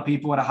with a lot of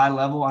people at a high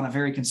level on a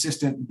very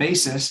consistent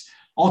basis,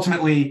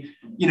 ultimately,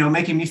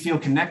 making me feel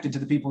connected to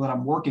the people that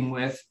I'm working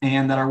with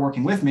and that are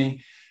working with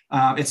me.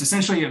 It's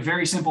essentially a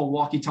very simple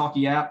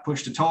walkie-talkie app,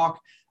 push to talk.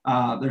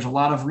 There's a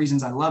lot of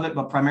reasons I love it,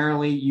 but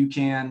primarily you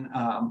can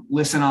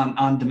listen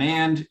on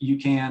demand. You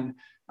can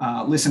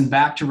listen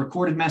back to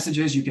recorded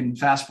messages. You can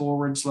fast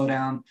forward, slow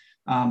down,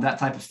 that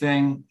type of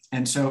thing.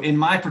 And so in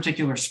my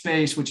particular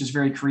space, which is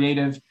very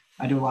creative,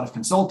 I do a lot of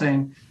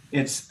consulting.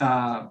 It's,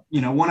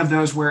 one of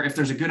those where if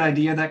there's a good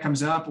idea that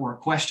comes up or a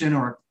question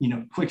or,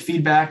 quick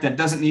feedback that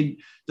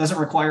doesn't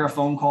require a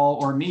phone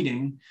call or a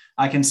meeting,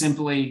 I can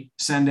simply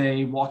send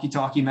a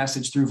walkie-talkie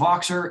message through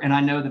Voxer, and I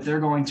know that they're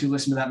going to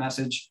listen to that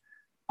message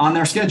on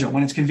their schedule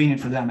when it's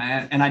convenient for them.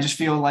 And I just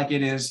feel like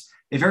it is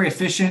a very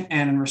efficient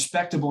and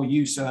respectable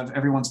use of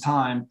everyone's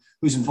time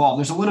who's involved.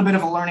 There's a little bit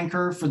of a learning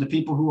curve for the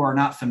people who are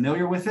not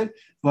familiar with it,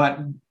 but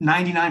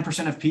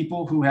 99% of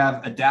people who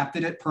have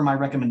adapted it per my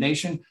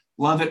recommendation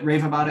love it,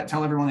 rave about it,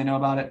 tell everyone they know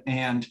about it.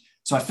 And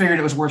so I figured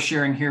it was worth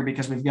sharing here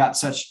because we've got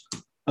such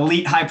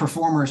elite high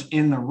performers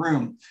in the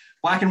room.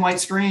 Black and white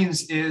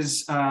screens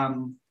is,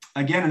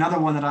 again, another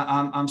one that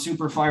I'm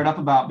super fired up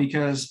about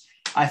because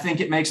I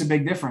think it makes a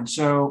big difference.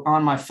 So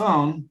on my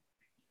phone,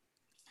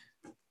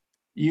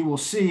 you will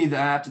see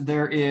that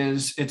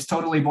it's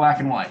totally black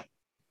and white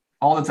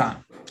all the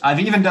time. I've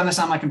even done this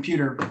on my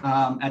computer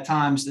at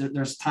times.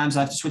 There's times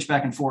I have to switch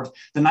back and forth.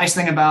 The nice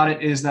thing about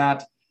it is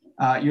that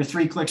you're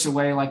 3 clicks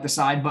away, like the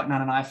side button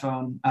on an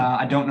iPhone.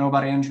 I don't know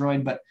about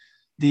Android, but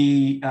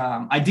the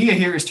idea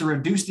here is to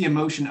reduce the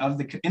emotion of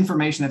the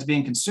information that's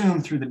being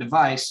consumed through the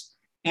device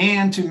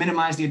and to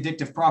minimize the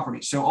addictive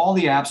properties. So all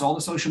the apps, all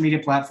the social media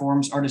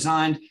platforms are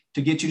designed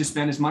to get you to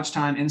spend as much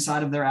time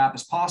inside of their app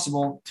as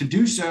possible. To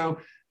do so,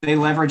 they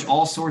leverage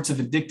all sorts of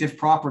addictive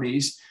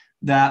properties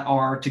that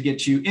are to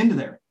get you into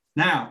there.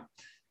 Now,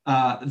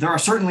 there are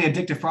certainly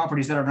addictive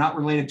properties that are not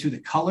related to the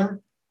color,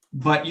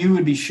 but you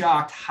would be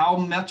shocked how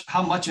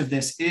much of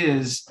this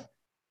is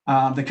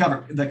the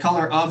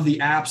color of the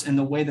apps and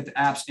the way that the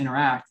apps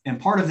interact. And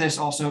part of this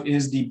also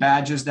is the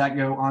badges that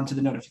go onto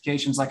the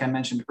notifications. Like I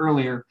mentioned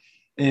earlier,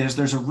 is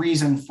there's a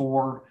reason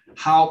for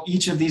how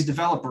each of these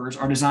developers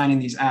are designing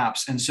these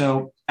apps. And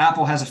so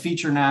Apple has a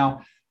feature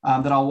now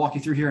that I'll walk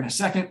you through here in a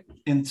second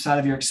inside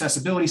of your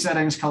accessibility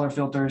settings, color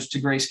filters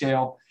to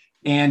grayscale.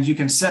 And you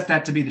can set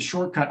that to be the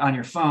shortcut on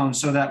your phone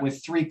so that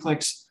with 3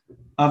 clicks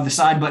of the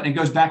side button, it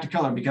goes back to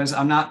color, because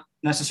I'm not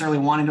necessarily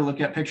wanting to look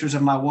at pictures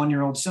of my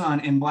 1-year-old son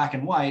in black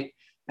and white.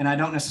 And I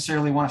don't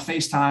necessarily want to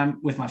FaceTime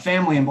with my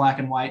family in black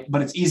and white,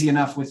 but it's easy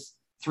enough with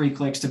 3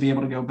 clicks to be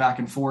able to go back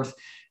and forth.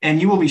 And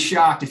you will be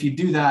shocked if you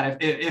do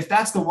that. If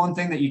that's the one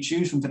thing that you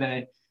choose from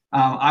today,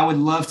 I would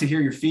love to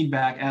hear your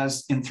feedback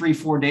as in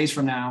 3-4 days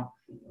from now,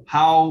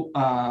 how,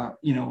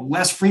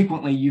 less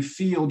frequently you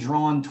feel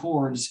drawn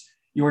towards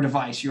your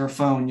device, your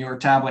phone, your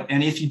tablet.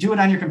 And if you do it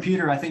on your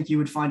computer, I think you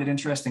would find it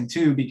interesting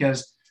too,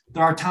 because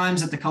there are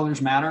times that the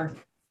colors matter,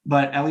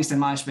 but at least in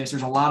my space,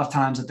 there's a lot of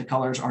times that the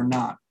colors are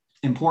not.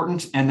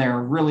 important, and they're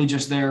really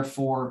just there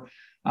for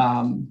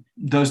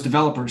those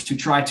developers to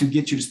try to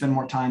get you to spend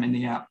more time in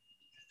the app.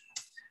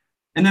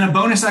 And then a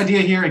bonus idea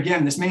here,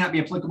 again, this may not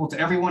be applicable to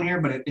everyone here,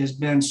 but it has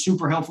been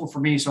super helpful for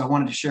me, so I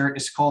wanted to share it.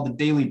 It's called the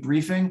daily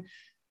briefing.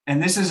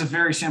 And this is a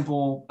very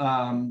simple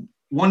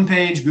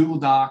one-page Google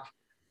Doc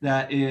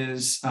that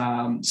is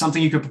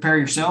something you could prepare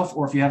yourself,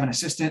 or if you have an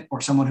assistant or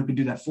someone who could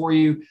do that for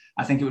you,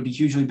 I think it would be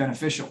hugely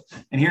beneficial.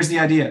 And here's the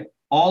idea.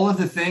 All of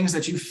the things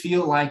that you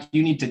feel like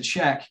you need to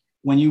check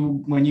when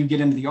you get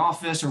into the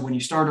office or when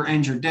you start or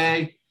end your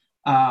day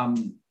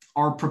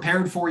are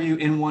prepared for you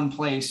in one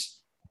place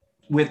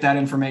with that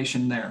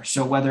information there.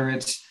 So whether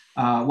it's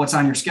what's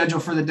on your schedule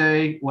for the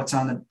day, what's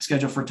on the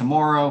schedule for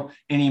tomorrow,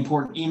 any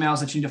important emails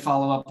that you need to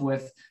follow up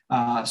with,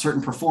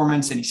 certain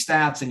performance, any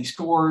stats, any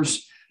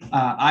scores.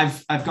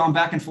 I've gone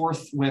back and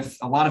forth with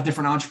a lot of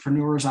different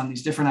entrepreneurs on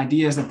these different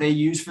ideas that they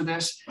use for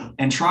this,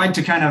 and tried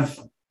to kind of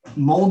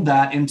mold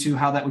that into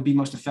how that would be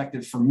most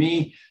effective for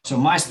me. So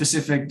my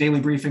specific daily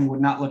briefing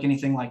would not look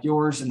anything like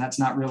yours, and that's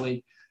not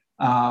really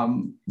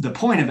the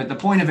point of it. The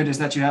point of it is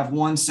that you have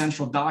one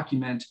central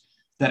document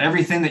that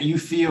everything that you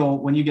feel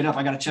when you get up,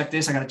 I got to check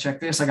this, I got to check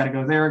this, I got to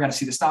go there, I got to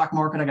see the stock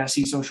market, I got to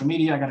see social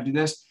media, I got to do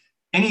this.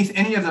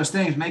 Any of those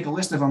things, make a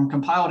list of them,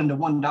 compile it into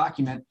one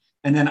document,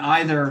 and then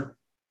either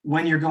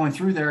when you're going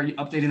through there, you're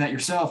updating that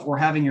yourself or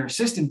having your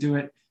assistant do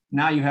it.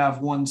 Now you have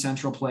one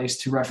central place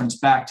to reference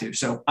back to.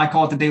 So I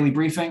call it the daily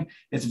briefing.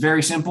 It's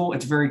very simple,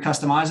 it's very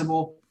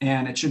customizable,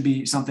 and it should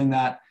be something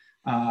that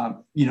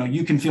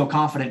you can feel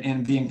confident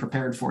in being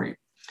prepared for you.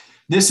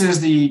 This is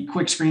the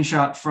quick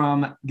screenshot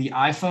from the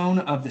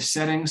iPhone of the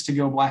settings to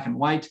go black and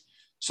white.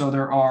 So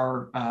there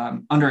are,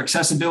 under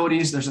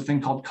accessibilities, there's a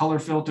thing called color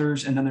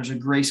filters, and then there's a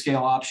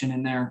grayscale option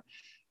in there.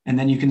 And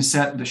then you can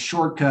set the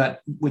shortcut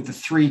with the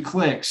 3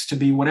 clicks to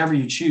be whatever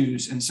you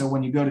choose. And so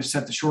when you go to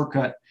set the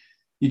shortcut,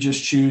 you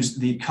just choose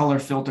the color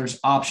filters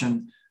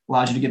option,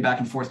 allows you to get back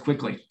and forth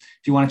quickly.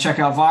 If you want to check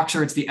out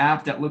Voxer, it's the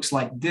app that looks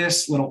like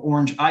this little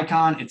orange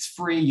icon. It's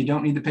free. You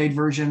don't need the paid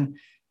version.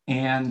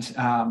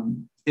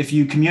 And if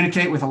you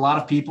communicate with a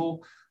lot of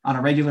people on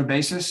a regular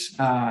basis,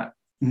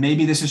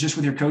 maybe this is just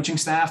with your coaching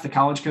staff, the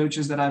college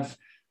coaches that I've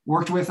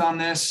worked with on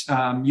this,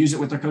 use it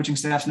with their coaching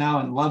staffs now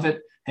and love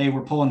it. Hey,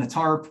 we're pulling the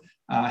tarp.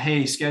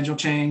 Hey, schedule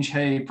change.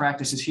 Hey,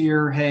 practice is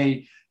here.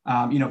 Hey,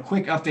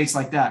 quick updates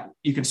like that.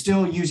 You can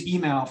still use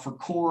email for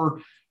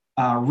core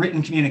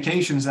written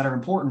communications that are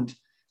important,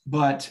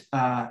 but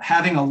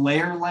having a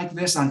layer like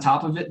this on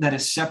top of it that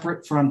is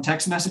separate from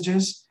text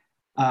messages,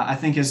 I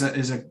think is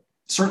a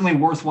certainly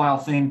worthwhile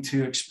thing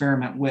to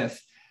experiment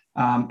with.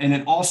 And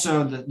it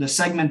also, the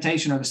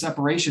segmentation or the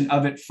separation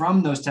of it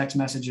from those text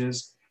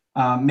messages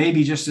may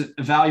be just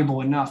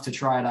valuable enough to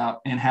try it out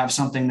and have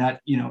something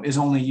that, is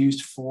only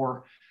used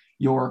for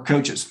your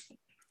coaches.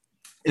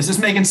 Is this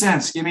making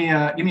sense? Give me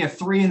a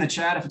 3 in the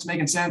chat if it's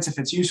making sense, if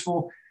it's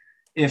useful.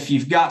 If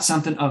you've got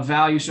something of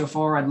value so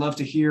far, I'd love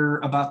to hear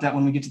about that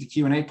when we get to the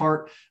Q&A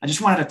part. I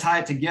just wanted to tie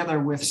it together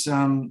with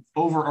some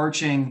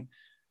overarching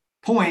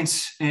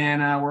points,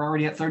 and we're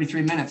already at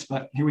 33 minutes,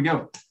 but here we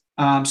go.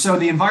 So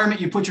the environment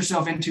you put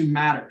yourself into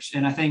matters.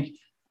 And I think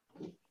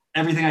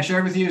everything I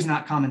shared with you is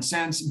not common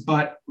sense,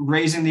 but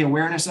raising the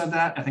awareness of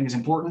that, I think, is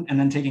important. And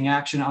then taking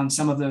action on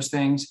some of those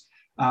things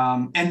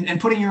and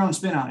putting your own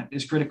spin on it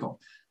is critical.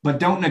 But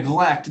don't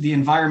neglect the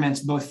environments,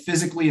 both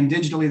physically and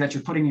digitally, that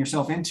you're putting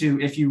yourself into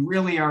if you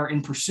really are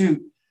in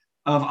pursuit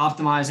of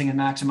optimizing and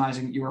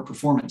maximizing your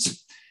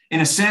performance.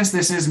 In a sense,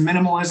 this is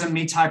minimalism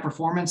meets high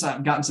performance.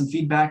 I've gotten some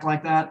feedback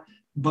like that,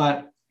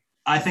 but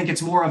I think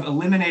it's more of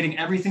eliminating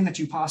everything that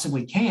you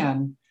possibly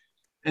can.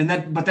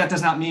 But that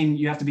does not mean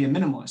you have to be a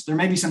minimalist. There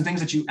may be some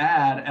things that you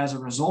add as a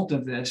result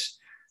of this,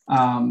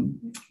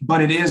 but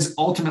it is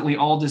ultimately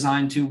all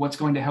designed to what's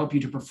going to help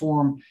you to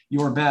perform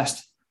your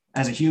best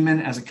as a human,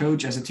 as a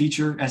coach, as a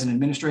teacher, as an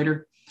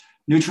administrator.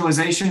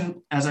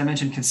 Neutralization, as I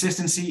mentioned,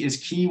 consistency is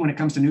key when it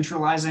comes to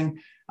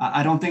neutralizing.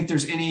 I don't think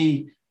there's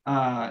any,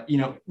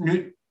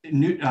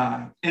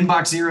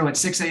 inbox zero at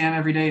 6 a.m.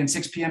 every day and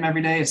 6 p.m.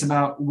 every day. It's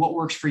about what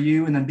works for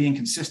you and then being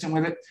consistent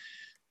with it.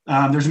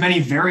 There's many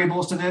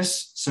variables to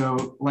this.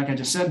 So like I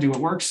just said, do what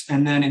works,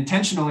 and then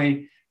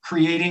intentionally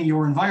creating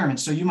your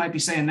environment. So you might be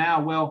saying now,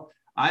 well,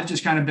 I've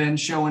just kind of been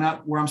showing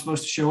up where I'm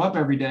supposed to show up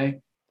every day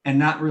and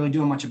not really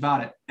doing much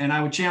about it. And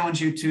I would challenge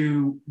you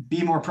to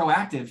be more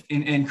proactive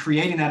in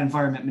creating that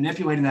environment,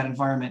 manipulating that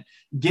environment,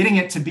 getting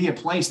it to be a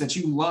place that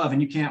you love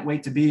and you can't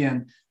wait to be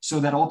in, so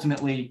that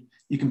ultimately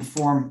you can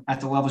perform at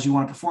the levels you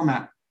want to perform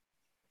at.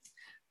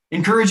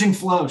 Encouraging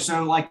flow.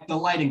 So like the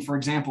lighting, for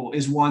example,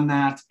 is one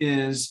that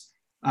is,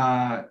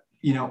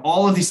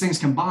 all of these things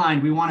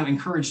combined, we want to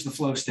encourage the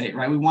flow state,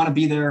 right? We want to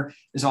be there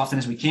as often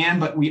as we can,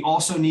 but we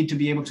also need to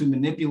be able to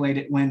manipulate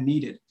it when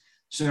needed.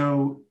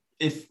 So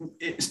if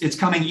it's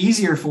coming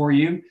easier for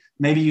you,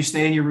 maybe you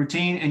stay in your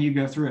routine and you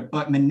go through it,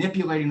 but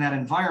manipulating that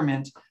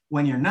environment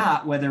when you're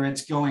not, whether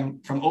it's going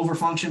from over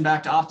function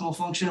back to optimal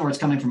function, or it's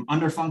coming from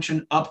under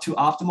function up to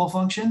optimal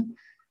function,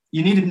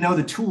 you need to know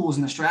the tools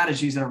and the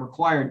strategies that are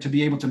required to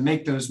be able to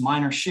make those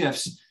minor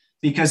shifts,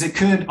 because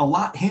a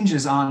lot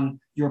hinges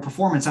on your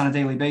performance on a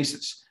daily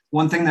basis.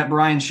 One thing that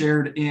Brian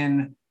shared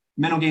in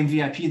Mental Game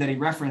VIP that he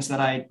referenced that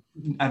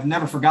I've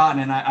never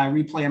forgotten and I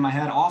replay in my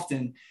head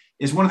often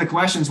is one of the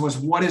questions was,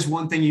 what is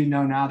one thing you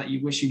know now that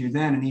you wish you knew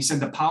then? And he said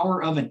the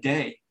power of a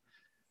day.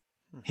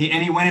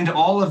 He went into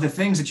all of the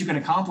things that you can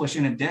accomplish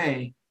in a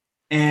day.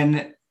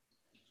 And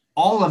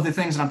all of the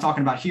things that I'm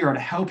talking about here are to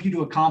help you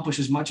to accomplish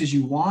as much as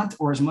you want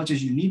or as much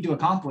as you need to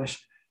accomplish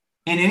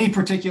in any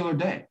particular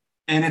day.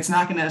 And it's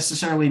not going to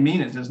necessarily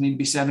mean it doesn't need to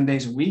be 7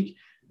 days a week.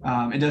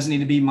 It doesn't need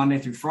to be Monday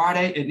through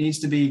Friday. It needs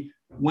to be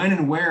when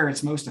and where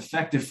it's most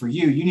effective for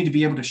you. You need to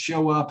be able to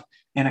show up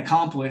and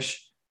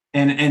accomplish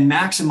and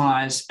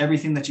maximize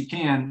everything that you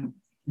can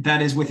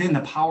that is within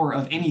the power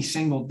of any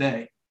single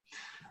day.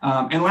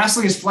 And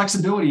lastly is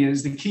flexibility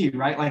is the key,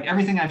 right? Like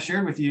everything I've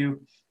shared with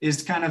you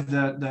is kind of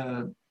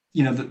the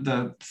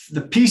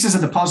pieces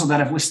of the puzzle that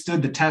have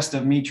withstood the test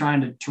of me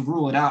trying to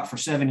rule it out for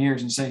 7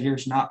 years and say,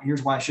 here's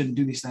why I shouldn't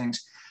do these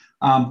things.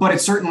 But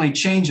it certainly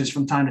changes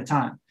from time to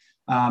time.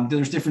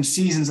 There's different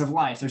seasons of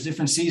life. There's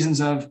different seasons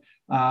of,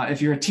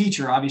 if you're a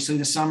teacher, obviously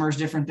the summer is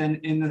different than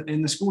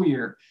in the school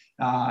year.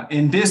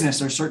 In business,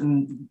 there's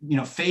certain,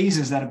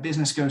 phases that a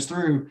business goes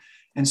through.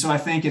 And so I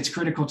think it's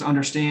critical to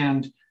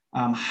understand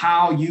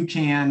how you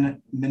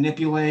can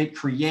manipulate,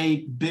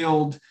 create,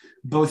 build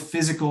both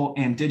physical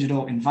and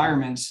digital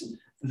environments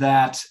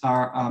that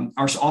are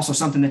also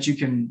something that you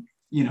can,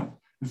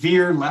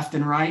 veer left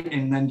and right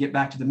and then get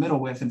back to the middle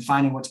with and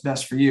finding what's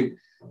best for you.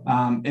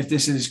 If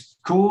this is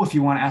cool, if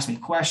you want to ask me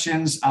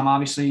questions, I'm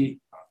obviously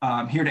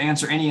here to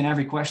answer any and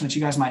every question that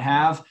you guys might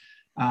have.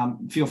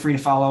 Feel free to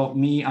follow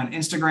me on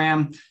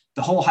Instagram.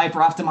 The whole Hyper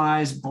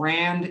Optimized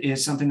brand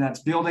is something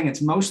that's building.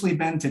 It's mostly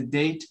been to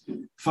date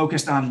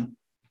focused on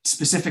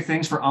specific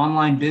things for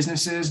online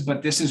businesses,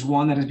 but this is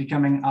one that is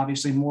becoming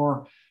obviously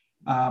more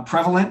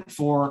prevalent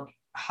for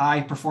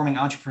high performing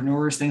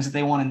entrepreneurs, things that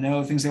they want to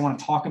know, things they want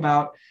to talk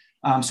about.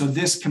 So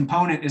this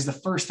component is the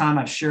first time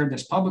I've shared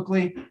this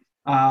publicly,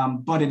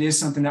 but it is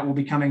something that will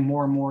be coming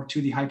more and more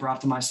to the Hyper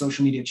Optimized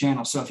social media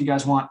channel. So if you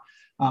guys want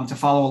to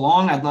follow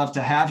along, I'd love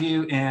to have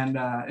you. And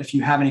if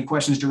you have any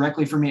questions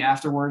directly for me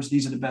afterwards,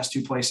 these are the best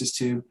two places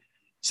to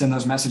send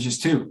those messages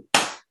to.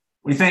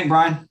 What do you think,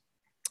 Brian?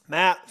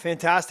 Matt,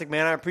 fantastic,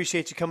 man. I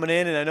appreciate you coming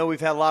in, and I know we've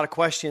had a lot of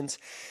questions,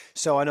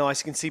 so I know I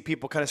can see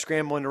people kind of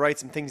scrambling to write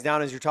some things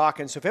down as you're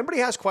talking. So if anybody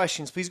has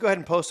questions, please go ahead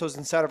and post those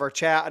inside of our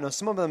chat. I know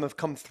some of them have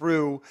come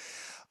through.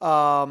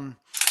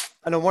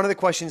 I know one of the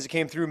questions that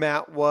came through,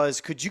 Matt,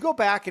 was could you go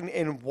back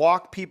and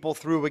walk people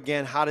through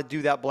again how to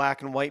do that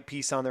black and white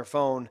piece on their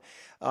phone?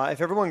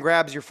 If everyone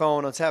grabs your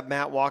phone, let's have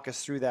Matt walk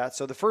us through that.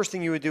 So the first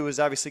thing you would do is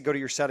obviously go to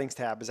your settings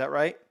tab. Is that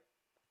right?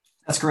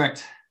 That's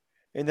correct.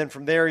 And then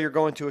from there, you're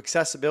going to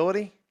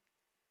accessibility.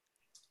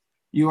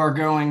 You are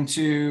going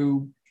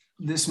to,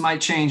 this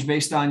might change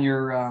based on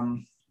your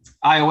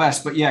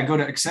iOS, but yeah, go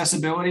to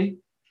accessibility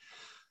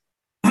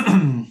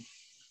and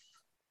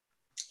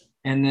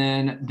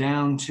then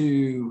down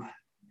to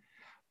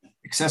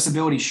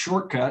accessibility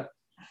shortcut.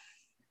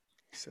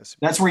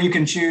 That's where you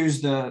can choose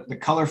the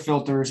color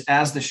filters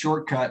as the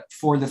shortcut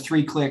for the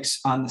 3 clicks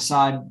on the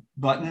side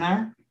button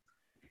there.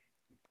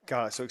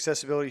 Got it. So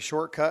accessibility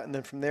shortcut. And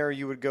then from there,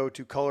 you would go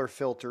to color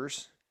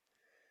filters.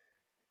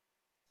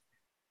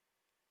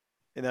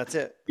 And that's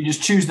it. You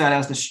just choose that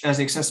as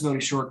the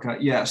accessibility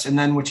shortcut. Yes. And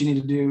then what you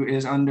need to do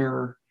is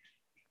under,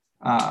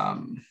 I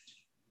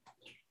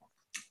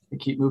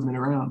keep moving it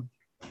around.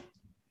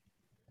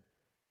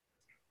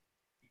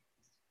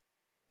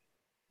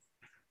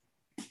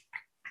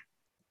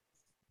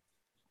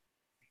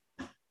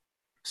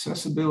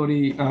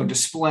 Accessibility,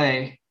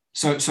 display.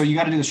 So you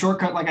got to do the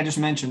shortcut like I just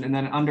mentioned, and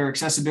then under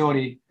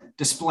accessibility,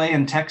 display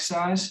and text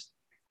size.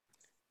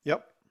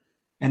 Yep.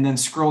 And then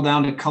scroll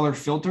down to color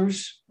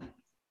filters.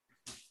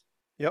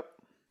 Yep.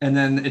 And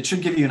then it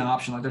should give you an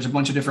option. Like there's a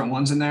bunch of different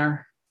ones in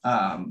there.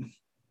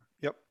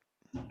 Yep.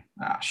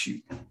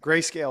 Shoot.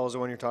 Grayscale is the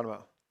one you're talking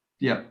about.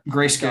 Yep.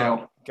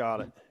 Grayscale.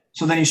 Got it.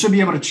 So then you should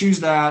be able to choose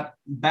that,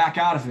 back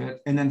out of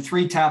it, and then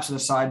 3 taps of the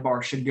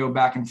sidebar should go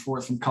back and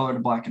forth from color to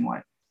black and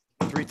white.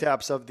 3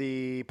 taps of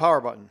the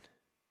power button.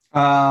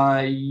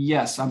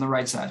 Yes, on the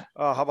right side.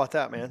 Oh, how about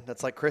that, man?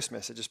 That's like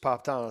Christmas. It just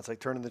popped on. It's like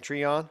turning the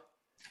tree on.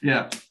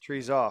 Yeah.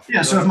 Tree's off.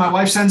 Yeah. So if my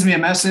wife sends me a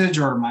message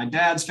or my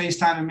dad's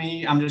FaceTiming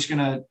me, I'm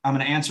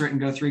gonna answer it and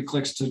go 3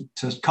 clicks to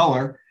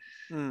color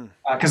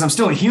because I'm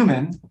still a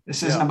human.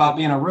 This isn't about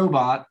being a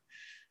robot.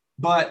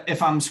 But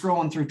if I'm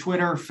scrolling through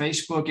Twitter,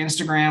 Facebook,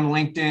 Instagram,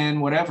 LinkedIn,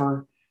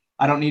 whatever,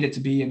 I don't need it to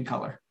be in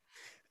color.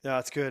 Yeah,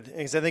 that's good.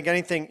 Because I think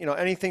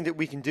anything that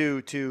we can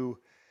do to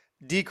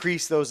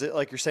decrease those,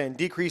 like you're saying,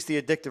 decrease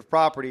the addictive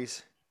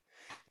properties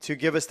to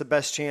give us the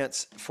best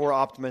chance for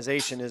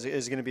optimization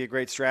is going to be a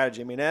great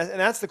strategy. I mean, and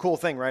that's the cool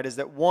thing, right? Is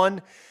that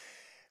one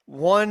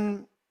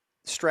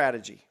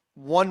strategy,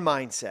 one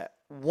mindset,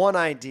 one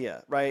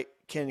idea, right,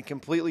 can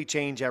completely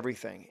change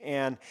everything.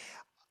 And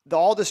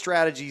all the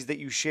strategies that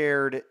you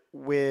shared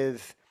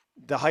with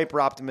the hyper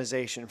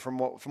optimization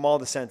from all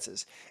the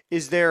senses,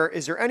 is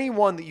there any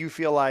one that you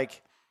feel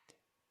like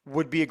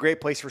would be a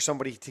great place for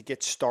somebody to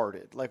get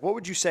started? Like, what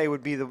would you say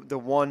would be the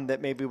one that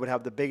maybe would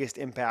have the biggest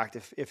impact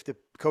if the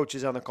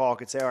coaches on the call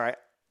could say, all right,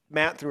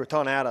 Matt threw a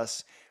ton at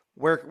us.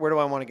 Where do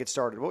I want to get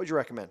started? What would you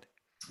recommend?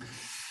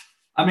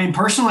 I mean,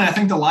 personally, I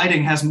think the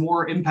lighting has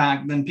more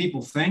impact than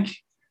people think.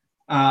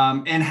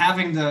 And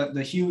having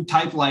the hue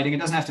type lighting, it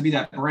doesn't have to be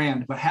that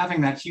brand, but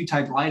having that hue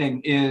type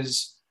lighting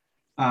is,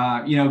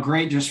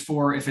 great just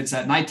for if it's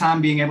at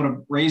nighttime, being able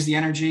to raise the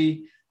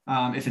energy.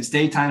 If it's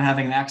daytime,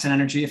 having an accent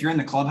energy. If you're in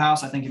the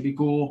clubhouse, I think it'd be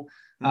cool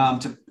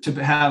to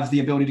have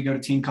the ability to go to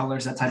team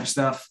colors, that type of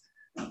stuff.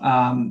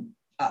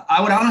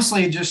 I would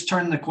honestly just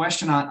turn the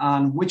question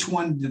on which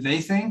one do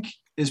they think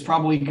is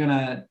probably going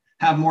to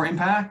have more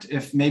impact.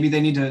 If maybe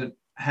they need to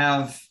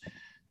have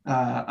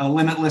a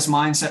limitless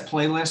mindset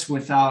playlist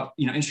without,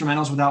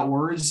 instrumentals without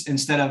words,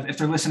 instead of if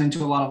they're listening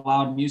to a lot of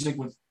loud music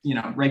with,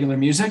 regular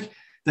music,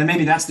 then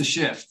maybe that's the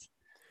shift.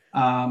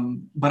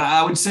 But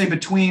I would say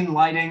between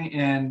lighting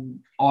and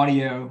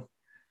audio,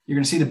 you're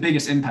going to see the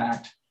biggest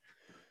impact.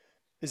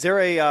 Is there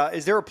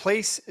a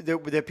place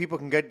that people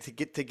can get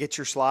to get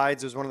your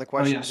slides? Was one of the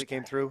questions that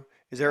came through.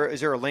 Is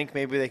there a link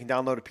maybe they can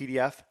download a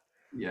PDF?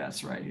 Yeah,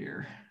 it's right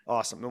here.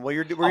 Awesome. And while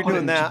you're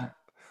doing that,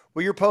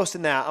 well, you're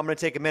posting that, I'm going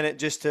to take a minute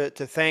just to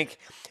thank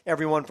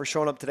everyone for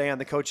showing up today on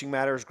the Coaching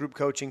Matters Group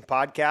Coaching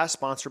Podcast,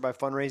 sponsored by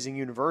Fundraising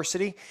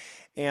University.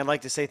 And I'd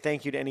like to say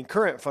thank you to any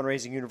current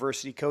Fundraising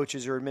University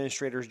coaches or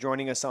administrators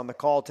joining us on the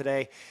call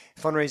today.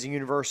 Fundraising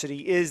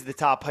University is the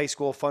top high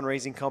school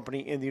fundraising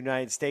company in the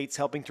United States,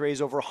 helping to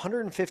raise over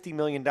 $150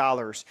 million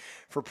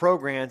for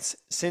programs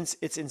since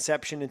its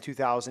inception in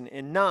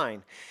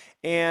 2009.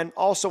 And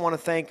also want to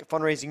thank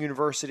Fundraising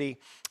University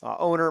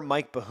owner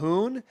Mike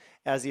Bahoon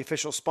as the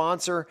official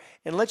sponsor,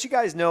 and let you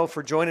guys know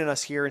for joining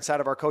us here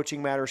inside of our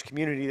Coaching Matters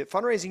community that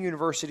Fundraising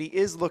University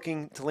is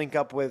looking to link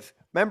up with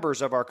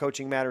members of our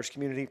Coaching Matters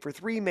community for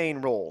three main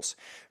roles: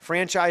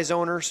 franchise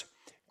owners,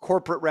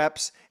 corporate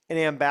reps, and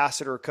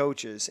ambassador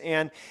coaches.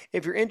 And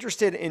if you're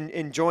interested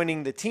in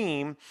joining the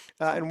team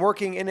and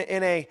working in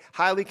a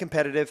highly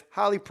competitive,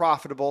 highly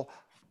profitable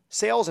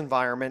sales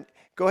environment,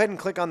 go ahead and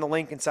click on the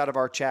link inside of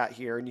our chat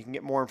here, and you can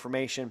get more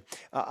information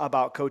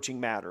about Coaching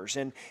Matters.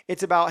 And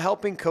it's about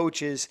helping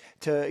coaches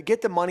to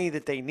get the money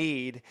that they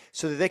need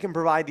so that they can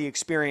provide the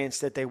experience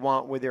that they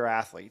want with their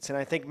athletes. And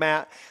I think,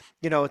 Matt,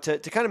 to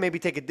kind of maybe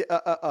take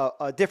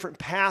a different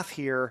path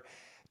here,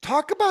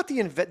 talk about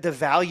the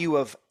value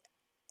of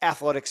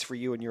athletics for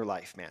you in your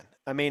life, man.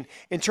 I mean,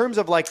 in terms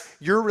of like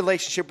your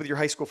relationship with your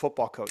high school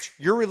football coach,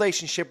 your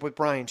relationship with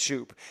Brian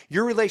Shoup,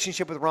 your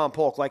relationship with Ron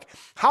Polk, like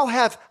how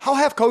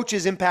have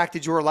coaches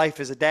impacted your life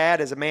as a dad,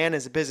 as a man,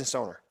 as a business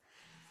owner?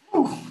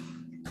 Ooh,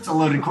 that's a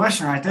loaded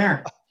question right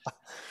there.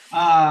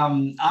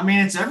 I mean,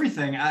 it's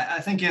everything. I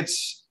think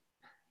it's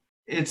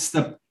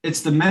the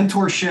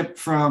mentorship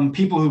from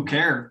people who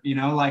care,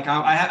 like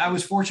I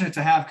was fortunate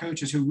to have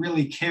coaches who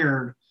really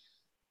cared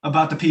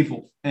about the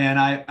people. And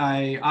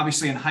I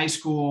obviously in high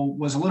school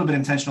was a little bit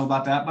intentional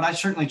about that, but I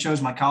certainly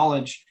chose my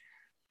college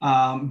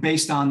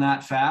based on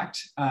that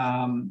fact.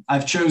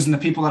 I've chosen the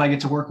people that I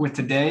get to work with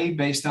today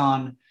based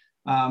on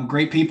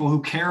great people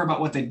who care about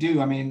what they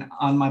do. I mean,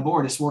 on my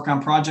board, it's work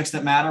on projects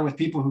that matter with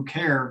people who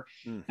care.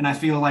 And I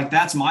feel like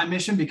that's my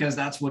mission, because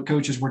that's what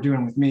coaches were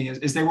doing with me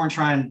is they weren't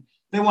trying,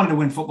 they wanted to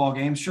win football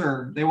games.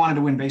 Sure. They wanted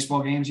to win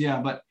baseball games.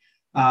 Yeah. But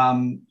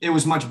it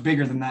was much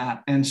bigger than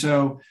that. And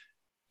so,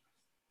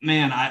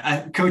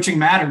 man, coaching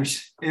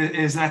matters.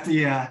 Is that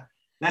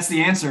that's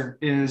the answer?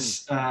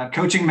 Is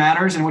coaching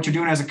matters, and what you're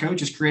doing as a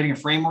coach is creating a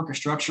framework, a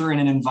structure, and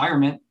an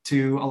environment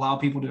to allow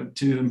people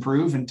to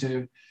improve and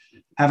to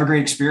have a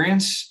great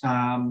experience.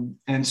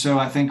 And so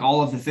I think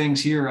all of the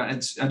things here, I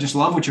just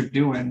love what you're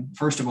doing,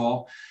 first of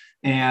all,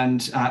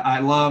 and I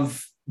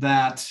love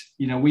that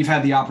we've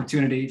had the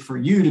opportunity for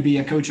you to be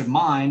a coach of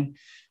mine,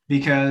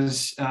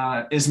 because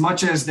as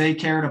much as they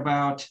cared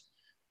about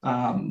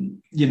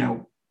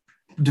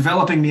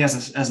developing me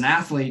as an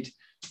athlete,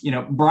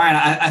 Brian,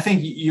 I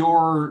think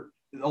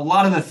a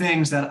lot of the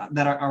things that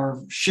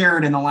are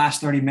shared in the last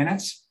 30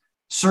 minutes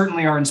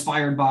certainly are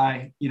inspired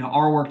by,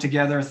 our work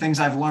together, things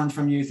I've learned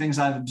from you, things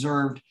I've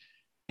observed,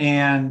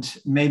 and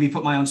maybe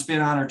put my own spin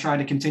on or try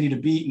to continue to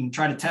beat and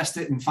try to test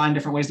it and find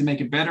different ways to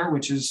make it better,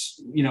 which is,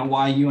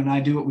 why you and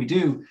I do what we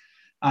do.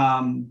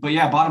 But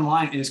yeah, bottom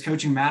line is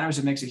coaching matters.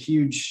 It makes a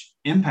huge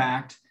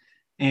impact.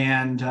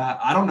 And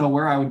I don't know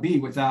where I would be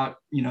without,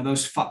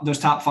 those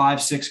top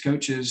 5-6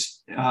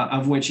 coaches,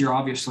 of which you're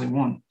obviously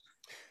one.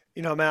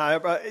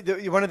 Matt,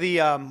 one of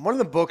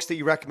the books that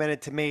you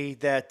recommended to me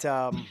that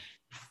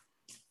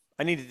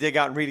I need to dig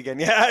out and read again.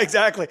 Yeah,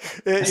 exactly.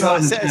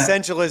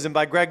 Essentialism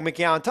by Greg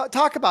McKeown.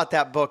 Talk about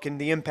that book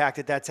and the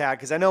impact that's had,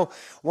 because I know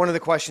one of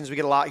the questions we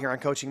get a lot here on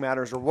Coaching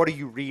Matters are, what are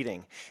you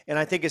reading? And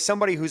I think as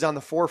somebody who's on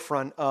the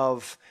forefront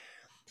of,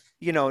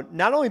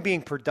 not only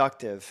being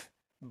productive,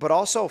 but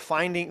also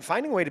finding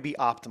a way to be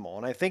optimal.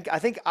 And I think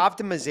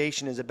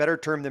optimization is a better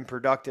term than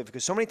productive,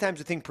 because so many times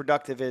we think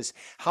productive is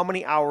how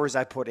many hours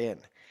I put in.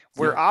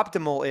 Where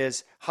optimal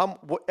is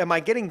am I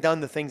getting done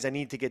the things I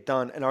need to get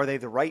done, and are they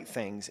the right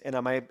things? And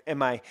am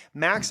I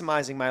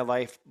maximizing my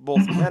life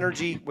both with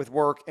energy, with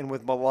work, and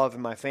with my love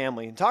and my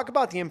family? And talk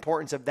about the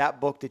importance of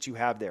that book that you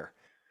have there.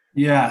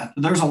 Yeah,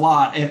 there's a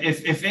lot.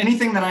 If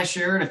anything that I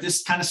shared, if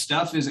this kind of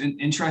stuff is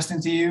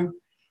interesting to you,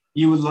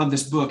 you would love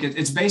this book.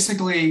 It's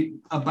basically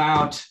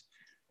about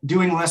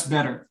doing less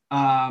better,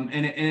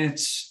 and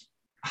it's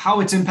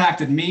how it's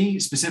impacted me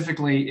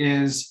specifically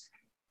is.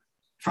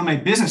 From a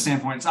business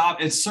standpoint,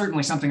 it's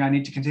certainly something I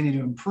need to continue to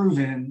improve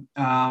in,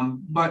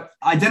 but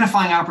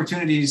identifying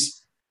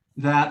opportunities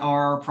that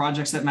are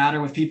projects that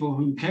matter with people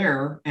who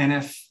care. And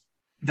if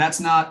that's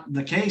not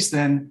the case,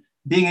 then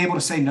being able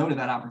to say no to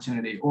that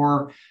opportunity,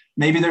 or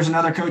maybe there's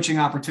another coaching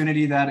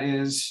opportunity that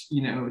is,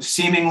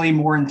 seemingly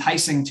more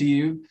enticing to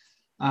you,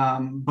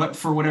 but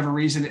for whatever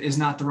reason is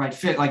not the right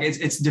fit. Like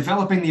it's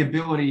developing the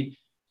ability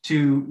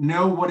to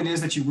know what it is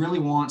that you really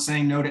want,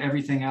 saying no to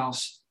everything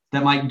else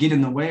that might get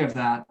in the way of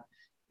that.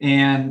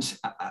 And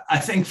I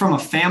think from a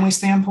family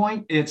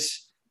standpoint,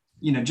 it's,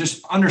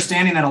 just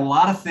understanding that a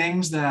lot of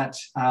things that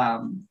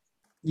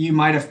you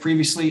might have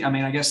previously,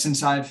 I guess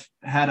since I've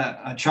had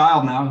a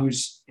child now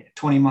who's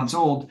 20 months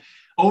old,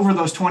 over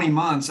those 20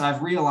 months,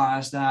 I've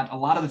realized that a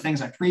lot of the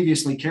things I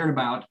previously cared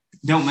about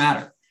don't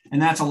matter. And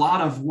that's a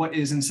lot of what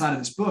is inside of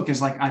this book is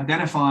like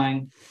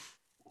identifying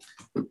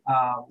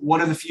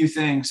what are the few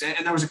things.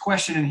 And there was a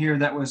question in here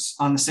that was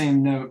on the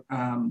same note.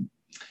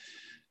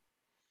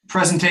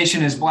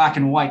 Presentation is black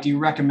and white. Do you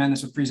recommend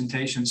this with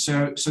presentation?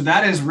 So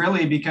that is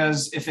really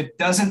because if it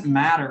doesn't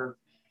matter,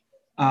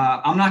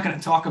 I'm not going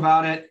to talk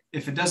about it.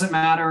 If it doesn't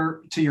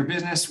matter to your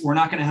business, we're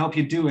not going to help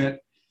you do it.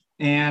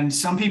 And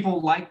some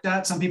people like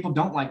that. Some people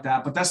don't like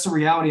that. But that's the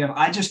reality of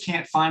I just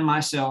can't find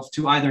myself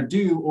to either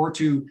do or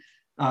to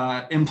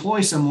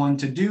employ someone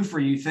to do for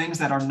you things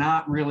that are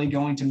not really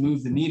going to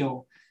move the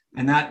needle.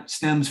 And that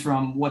stems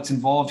from what's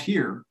involved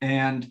here.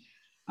 And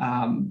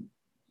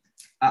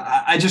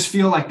I just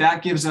feel like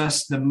that gives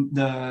us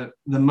the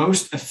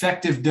most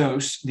effective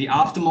dose, the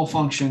optimal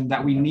function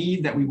that we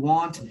need, that we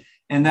want,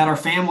 and that our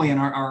family and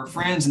our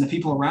friends and the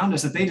people around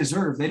us that they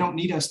deserve. They don't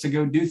need us to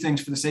go do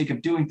things for the sake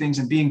of doing things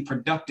and being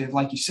productive.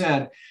 Like you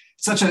said,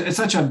 it's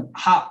such a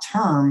hot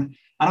term.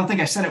 I don't think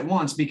I said it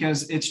once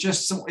because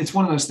it's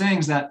one of those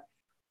things that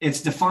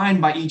it's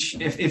defined by each.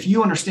 If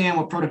you understand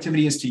what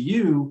productivity is to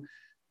you,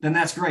 then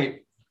that's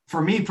great.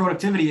 For me,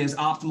 productivity is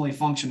optimally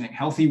functioning,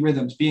 healthy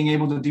rhythms, being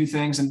able to do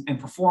things and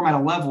perform at a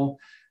level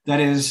that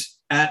is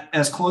at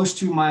as close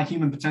to my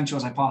human potential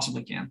as I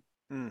possibly can.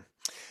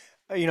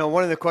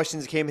 One of the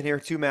questions that came in here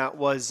too, Matt,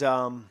 was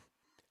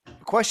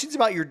questions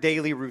about your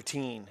daily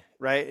routine,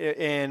 right?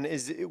 And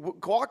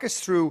walk us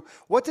through,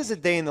 what does a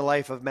day in the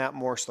life of Matt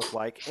Morse look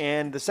like?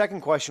 And the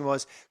second question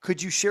was,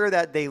 could you share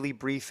that daily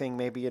briefing,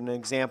 maybe an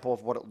example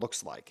of what it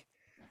looks like?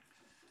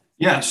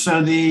 Yeah,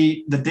 so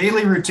the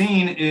daily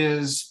routine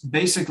is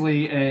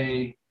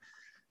basically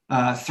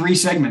 3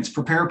 segments: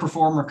 prepare,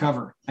 perform,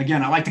 recover.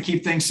 Again, I like to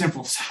keep things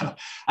simple, so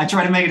I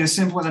try to make it as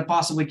simple as I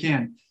possibly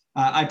can.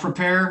 I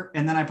prepare,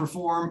 and then I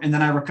perform, and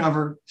then I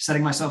recover,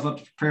 setting myself up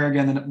to prepare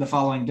again the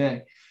following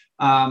day.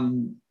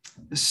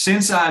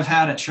 Since I've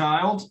had a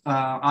child,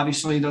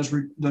 obviously those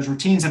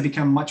routines have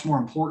become much more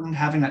important.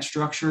 Having that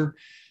structure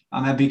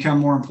have become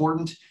more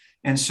important.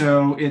 And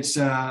so it's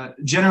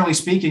generally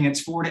speaking, it's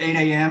 4 to 8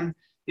 a.m.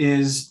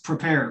 is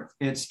prepare.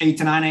 It's 8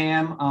 to 9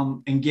 a.m.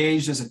 I'm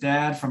engaged as a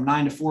dad. From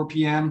 9 to 4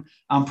 p.m.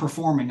 I'm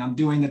performing. I'm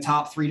doing the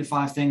top 3 to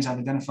 5 things I've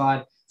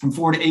identified. From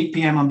 4 to 8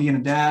 p.m. I'm being a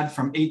dad.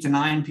 From 8 to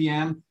 9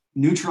 p.m.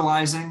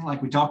 neutralizing,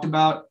 like we talked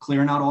about,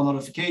 clearing out all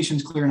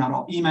notifications, clearing out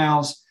all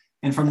emails.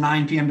 And from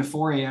 9 p.m. to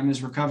 4 a.m.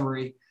 is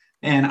recovery.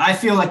 And I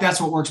feel like that's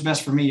what works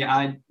best for me.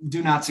 I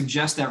do not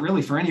suggest that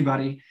really for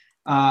anybody.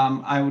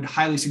 I would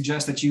highly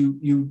suggest that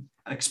you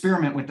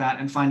experiment with that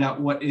and find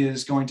out what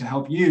is going to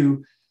help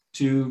you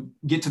to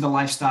get to the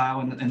lifestyle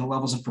and the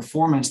levels of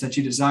performance that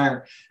you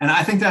desire. And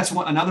I think that's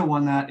another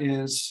one that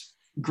is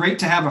great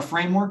to have a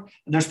framework.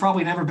 There's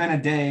probably never been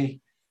a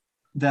day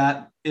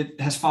that it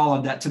has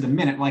followed that to the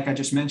minute, like I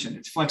just mentioned.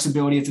 It's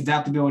flexibility, it's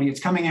adaptability, it's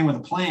coming in with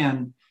a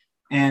plan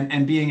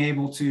and being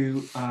able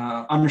to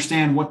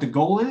understand what the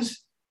goal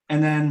is,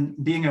 and then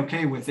being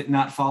okay with it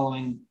not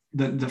following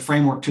the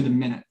framework to the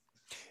minute.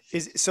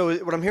 So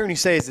what I'm hearing you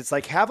say is it's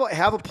like have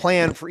a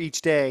plan for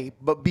each day,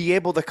 but be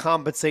able to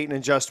compensate and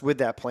adjust with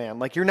that plan.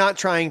 Like you're not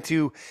trying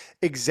to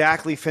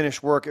exactly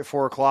finish work at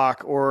 4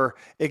 o'clock or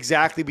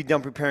exactly be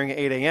done preparing at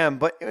 8 a.m.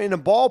 But in a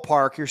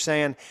ballpark, you're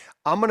saying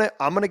I'm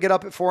gonna get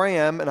up at 4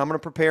 a.m. and I'm gonna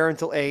prepare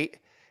until 8,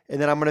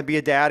 and then I'm gonna be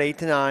a dad 8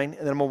 to 9, and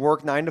then I'm gonna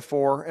work 9 to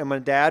 4, and I'm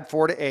gonna dad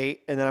 4 to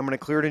 8, and then I'm gonna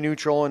clear to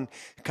neutral and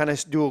kind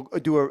of do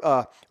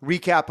a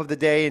recap of the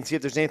day and see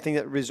if there's anything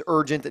that is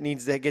urgent that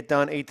needs to get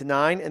done 8 to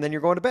 9, and then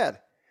you're going to bed.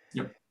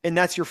 Yep. And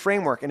that's your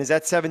framework. And is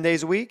that 7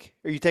 days a week?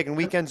 Are you taking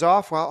weekends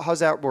off? Well, how's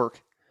that work?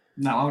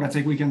 No, I would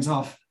take weekends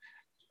off.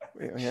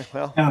 Yeah,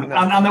 well,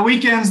 on the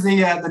weekends, the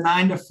 9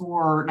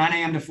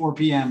 a.m. to 4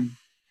 p.m.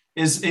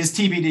 is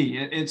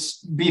TBD.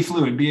 It's be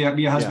fluid, be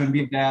a husband,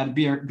 be a dad,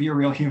 be a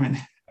real human.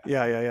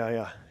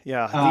 Yeah.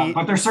 Yeah.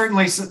 But there's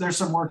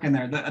some work in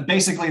there.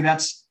 Basically,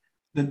 that's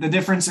the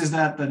difference is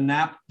that the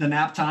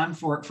nap time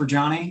for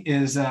Johnny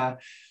is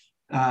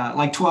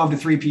like 12 to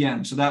 3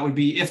 p.m. So that would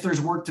be if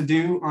there's work to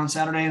do on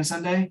Saturday and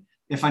Sunday.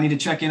 If I need to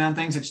check in on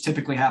things, it's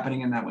typically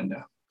happening in that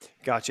window.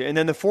 Gotcha. And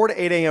then the 4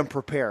 to 8 a.m.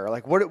 prepare,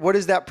 like what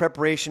does that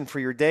preparation for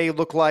your day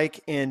look like?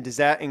 And does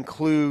that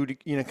include,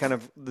 kind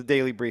of the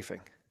daily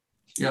briefing?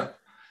 Yeah.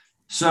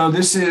 So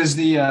this is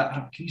the,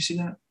 can you see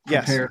that?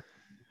 Prepare.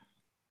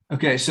 Yes.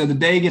 Okay. So the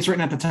day gets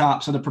written at the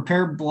top. So the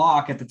prepare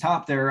block at the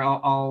top there,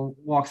 I'll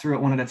walk through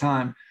it one at a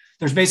time.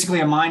 There's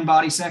basically a mind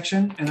body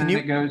section and then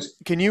it goes.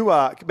 Can you,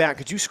 Matt,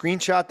 could you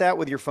screenshot that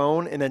with your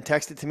phone and then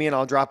text it to me and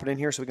I'll drop it in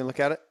here so we can look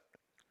at it?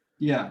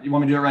 Yeah. You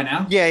want me to do it right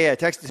now? Yeah.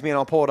 Text it to me and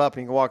I'll pull it up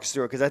and you can walk us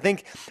through it. Cause I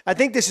think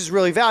this is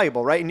really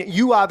valuable, right? And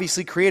you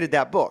obviously created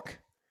that book.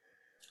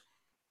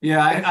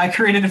 Yeah. I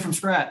created it from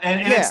scratch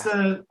and it's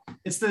the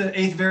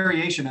 8th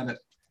variation of it.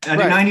 I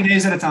do 90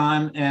 days at a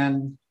time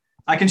and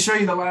I can show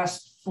you the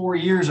last 4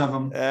 years of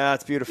them. Yeah,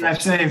 it's beautiful.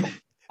 I've saved.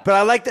 But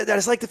I like that. I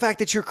just like the fact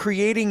that you're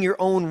creating your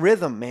own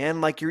rhythm,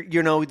 man. Like and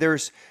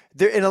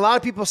a lot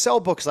of people sell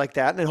books like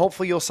that, and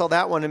hopefully you'll sell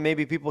that one, and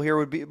maybe people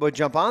here would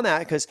jump on that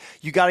because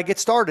you got to get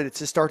started.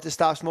 It's a start that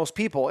stops most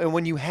people. And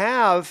when you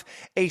have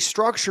a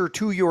structure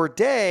to your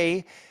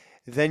day,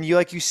 then you,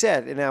 like you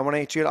said, and I want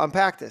to get you to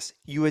unpack this,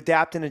 you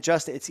adapt and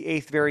adjust it. It's the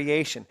 8th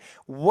variation.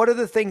 What are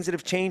the things that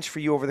have changed for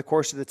you over the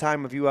course of the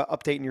time of you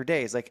updating your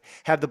days? Like,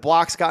 have the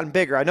blocks gotten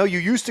bigger? I know you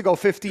used to go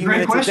 15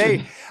 minutes a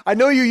day. I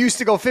know you used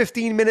to go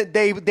 15-minute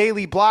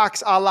daily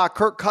blocks a la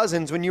Kirk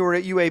Cousins when you were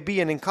at UAB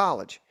and in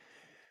college.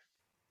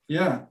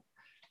 Yeah.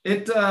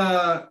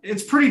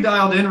 It's pretty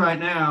dialed in right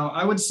now.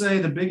 I would say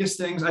the biggest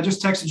things, I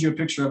just texted you a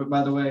picture of it,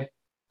 by the way.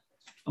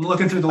 I'm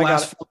looking through the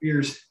last 4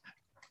 years.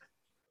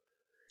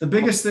 The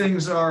biggest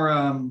things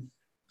are,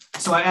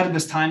 so I added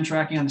this time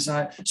tracking on the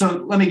side.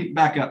 So let me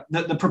back up.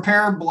 The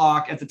prepare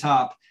block at the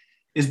top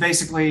is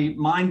basically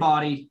mind,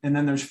 body, and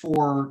then there's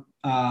 4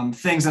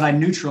 things that I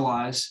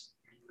neutralize.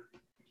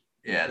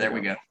 Yeah, there we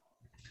go.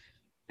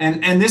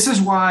 And this is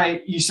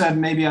why you said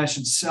maybe I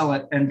should sell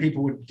it and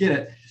people would get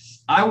it.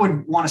 I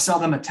would want to sell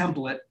them a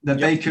template that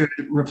they could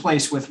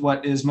replace with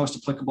what is most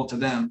applicable to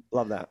them.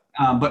 Love that.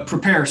 But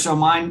prepare. So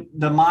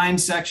the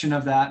mind section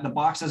of that, the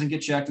box doesn't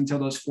get checked until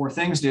those 4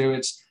 things do.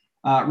 It's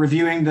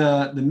reviewing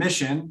the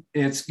mission.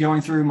 It's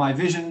going through my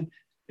vision.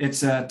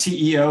 It's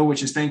TEO,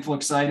 which is thankful,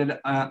 excited,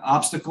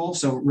 obstacle.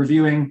 So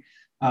reviewing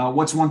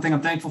what's one thing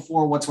I'm thankful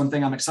for, what's one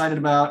thing I'm excited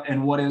about,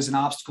 and what is an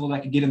obstacle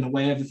that could get in the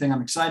way of the thing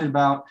I'm excited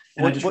about.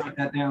 And I just write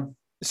that down.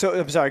 So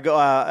I'm sorry,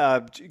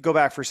 go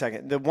back for a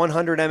second. The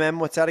 100 mm,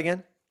 what's that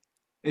again?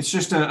 It's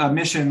just a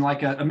mission,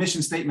 like a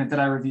mission statement that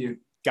I review.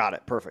 Got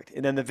it. Perfect.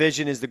 And then the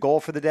vision is the goal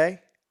for the day?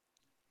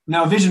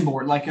 No, vision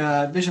board, like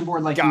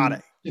you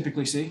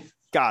typically see.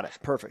 Got it.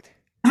 Perfect.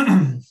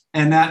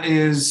 And that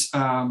is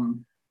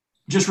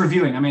just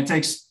reviewing. I mean, it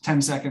takes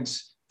 10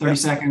 seconds, 30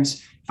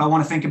 seconds. If I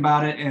want to think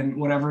about it and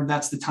whatever,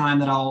 that's the time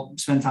that I'll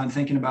spend time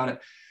thinking about it.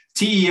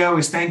 TEO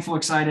is thankful,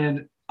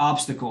 excited,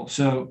 obstacle.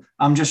 So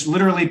I'm just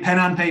literally pen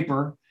on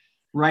paper,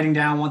 writing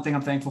down one thing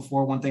I'm thankful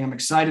for, one thing I'm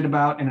excited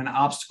about, and an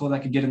obstacle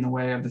that could get in the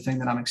way of the thing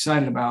that I'm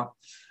excited about.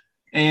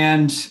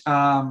 And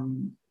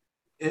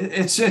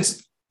it's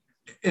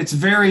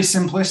very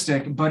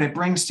simplistic, but it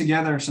brings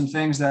together some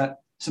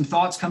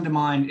thoughts come to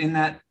mind in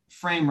that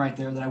frame right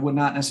there that I would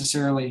not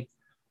necessarily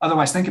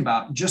otherwise think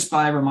about just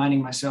by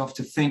reminding myself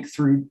to think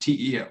through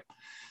TEO.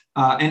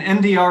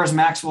 And MDR is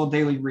Maxwell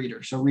Daily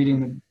Reader. So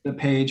reading the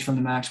page from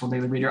the Maxwell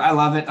Daily Reader. I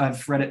love it.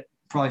 I've read it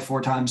probably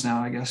 4 times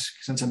now, I guess,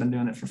 since I've been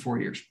doing it for 4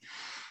 years.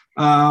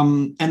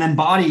 And then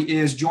body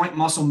is joint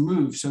muscle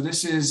move. So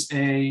this is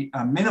a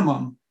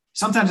minimum.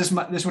 Sometimes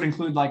this would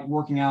include like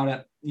working out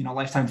at,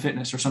 Lifetime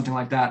Fitness or something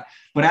like that.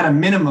 But at a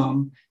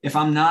minimum, if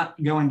I'm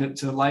not going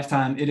to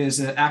Lifetime, it is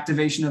an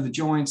activation of the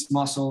joints,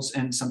 muscles,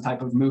 and some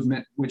type of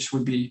movement, which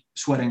would be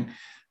sweating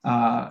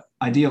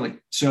ideally.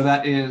 So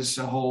that is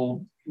a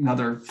whole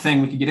another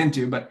thing we could get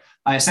into, but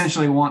I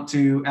essentially want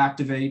to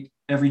activate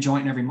every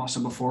joint and every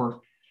muscle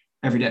before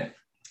every day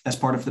as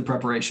part of the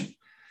preparation.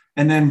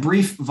 And then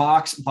brief,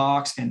 Vox,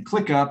 box, and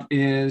ClickUp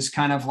is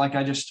kind of like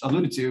I just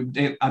alluded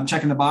to. I'm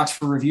checking the box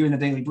for reviewing the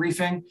daily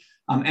briefing.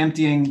 I'm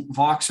emptying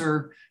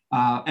Voxer,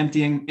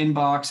 emptying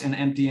Inbox, and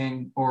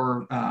emptying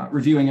or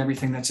reviewing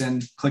everything that's in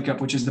ClickUp,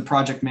 which is the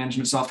project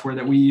management software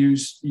that we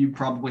use. You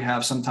probably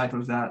have some type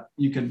of that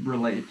you could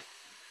relate.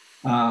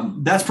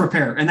 That's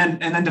prepare. And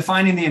then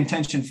defining the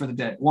intention for the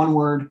day. One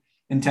word,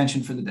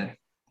 intention for the day.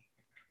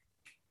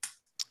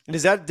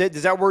 Does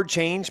that word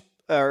change,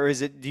 or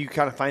do you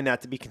kind of find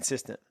that to be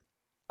consistent?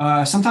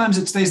 Sometimes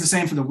it stays the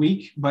same for the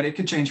week, but it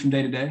could change from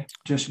day to day,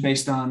 just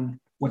based on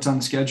what's on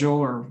the schedule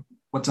or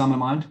what's on my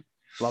mind.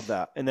 Love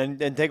that. And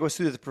then take us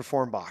through the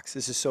perform box.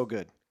 This is so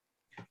good.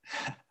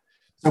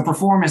 So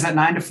perform is that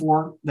 9 to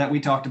 4 that we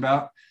talked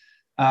about.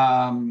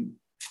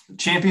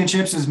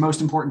 championships is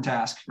most important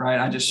task, right?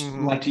 I just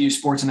like to use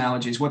sports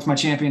analogies. What's my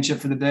championship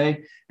for the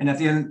day? And at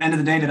the end of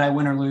the day, did I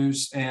win or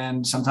lose?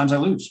 And sometimes I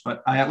lose,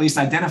 but I at least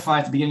identify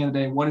at the beginning of the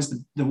day, what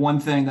is the one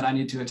thing that I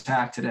need to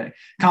attack today?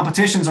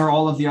 Competitions are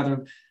all of the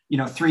other,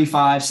 3,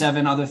 5,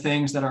 7 other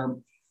things that are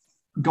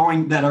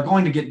going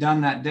to get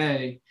done that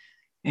day.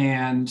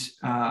 And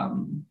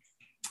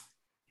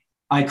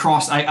I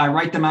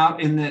write them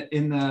out in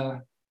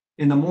the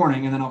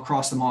morning, and then I'll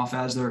cross them off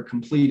as they're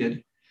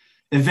completed.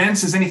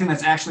 Events is anything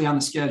that's actually on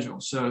the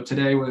schedule. So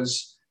today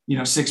was,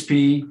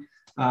 6P,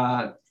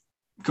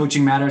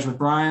 Coaching Matters with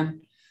Brian.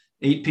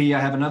 8P, I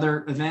have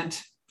another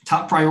event.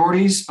 Top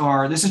priorities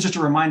this is just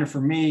a reminder for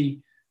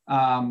me,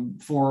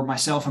 for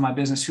myself and my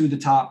business, who the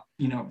top,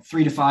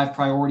 3 to 5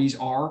 priorities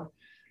are.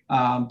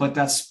 But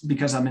that's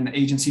because I'm in the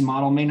agency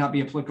model, may not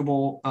be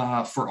applicable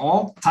for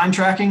all. Time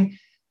tracking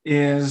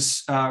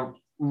is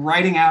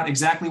writing out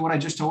exactly what I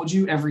just told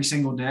you every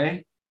single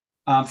day.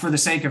 For the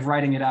sake of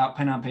writing it out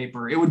pen on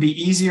paper. It would be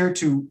easier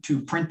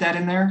to print that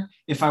in there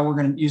if I were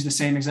going to use the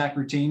same exact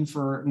routine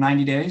for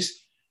 90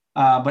 days.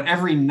 But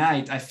every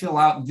night I fill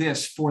out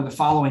this for the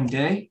following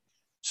day.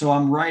 So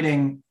I'm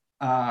writing,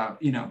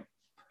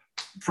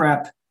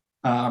 prep,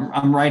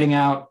 I'm writing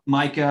out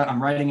MICA,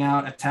 I'm writing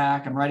out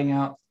attack, I'm writing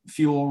out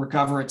fuel,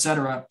 recover, et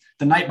cetera,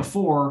 the night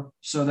before,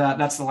 so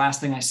that's the last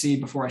thing I see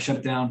before I shut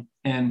it down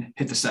and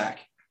hit the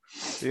sack.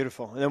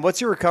 Beautiful. And then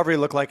what's your recovery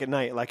look like at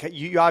night? Like,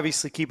 you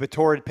obviously keep a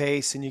torrid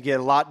pace and you get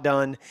a lot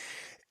done.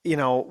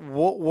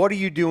 What are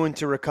you doing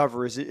to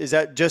recover? Is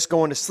that just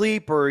going to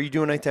sleep, or are you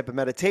doing any type of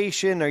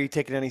meditation? Are you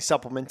taking any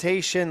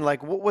supplementation?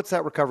 Like, what's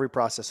that recovery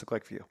process look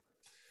like for you?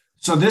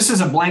 So this is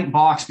a blank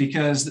box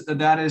because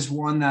that is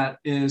one that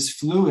is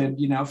fluid,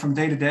 from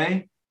day to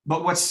day.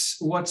 But what's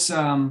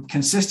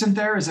consistent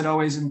there is it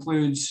always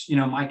includes,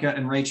 Micah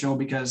and Rachel,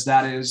 because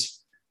that is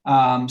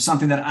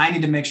something that I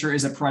need to make sure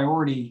is a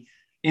priority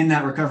in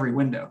that recovery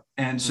window.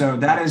 And so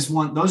that is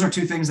those are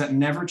 2 things that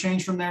never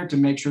change from there, to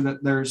make sure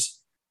that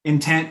there's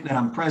intent, that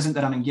I'm present,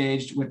 that I'm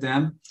engaged with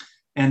them.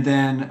 And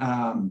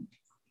then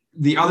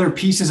the other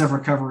pieces of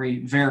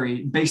recovery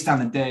vary based on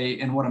the day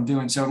and what I'm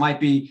doing. So it might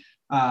be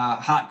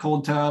hot,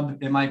 cold tub.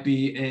 It might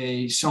be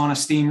a sauna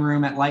steam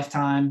room at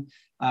Lifetime,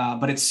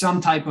 but it's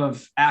some type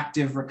of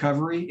active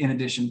recovery in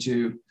addition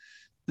to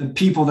the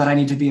people that I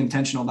need to be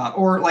intentional about.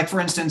 Or like, for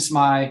instance,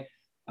 my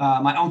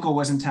uncle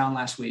was in town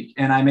last week,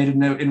 and I made a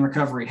note in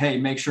recovery, hey,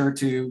 make sure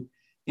to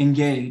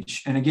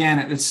engage. And again,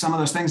 it's some of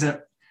those things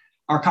that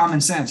are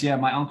common sense. Yeah,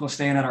 my uncle's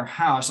staying at our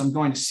house. I'm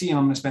going to see him.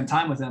 I'm going to spend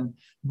time with him.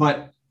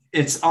 But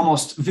it's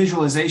almost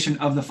visualization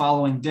of the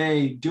following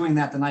day, doing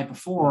that the night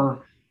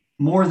before,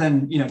 more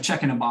than,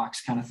 checking a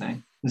box kind of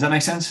thing. Does that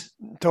make sense?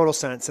 Total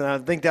sense. And I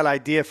think that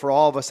idea for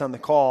all of us on the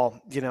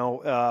call,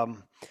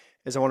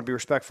 as I want to be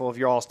respectful of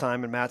your all's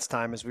time and Matt's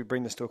time as we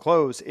bring this to a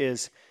close,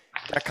 is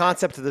that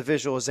concept of the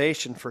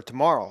visualization for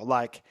tomorrow.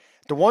 Like,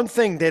 the one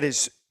thing that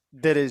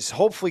is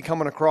hopefully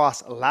coming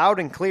across loud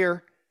and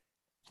clear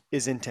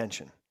is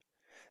intention.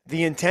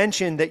 The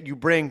intention that you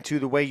bring to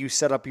the way you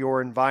set up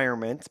your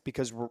environment,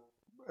 because in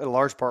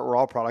large part, we're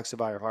all products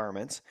of our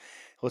environments.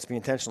 Let's be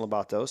intentional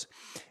about those.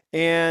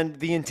 And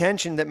the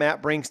intention that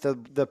Matt brings to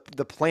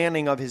the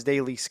planning of his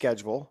daily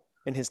schedule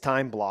and his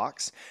time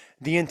blocks,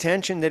 the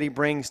intention that he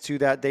brings to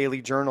that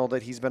daily journal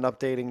that he's been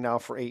updating now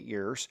for 8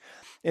 years,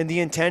 and the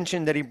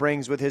intention that he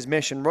brings with his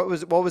mission. What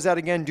was that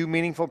again? Do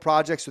meaningful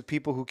projects with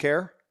people who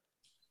care?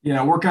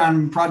 Work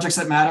on projects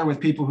that matter with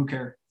people who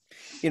care.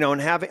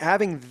 And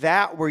having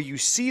that where you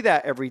see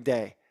that every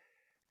day,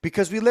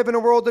 because we live in a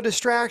world of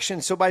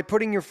distraction. So by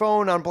putting your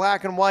phone on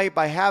black and white,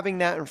 by having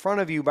that in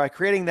front of you, by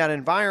creating that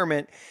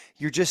environment,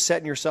 you're just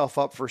setting yourself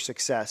up for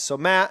success. So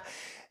Matt,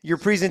 your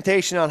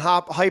presentation on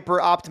hyper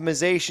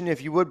optimization,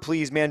 if you would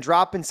please, man,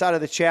 drop inside of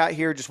the chat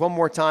here just one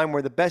more time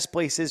where the best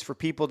place is for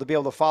people to be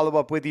able to follow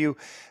up with you,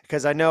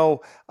 because I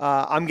know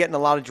I'm getting a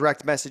lot of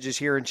direct messages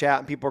here in chat,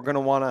 and people are going to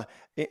want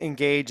to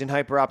engage in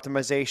hyper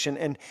optimization.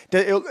 And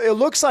it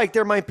looks like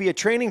there might be a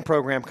training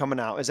program coming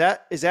out. Is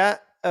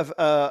that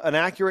an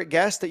accurate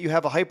guess that you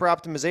have a hyper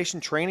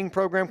optimization training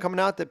program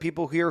coming out that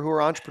people here who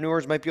are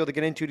entrepreneurs might be able to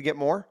get into to get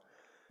more?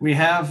 We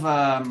have,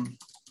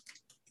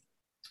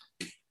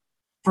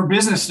 for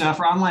business stuff,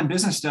 for online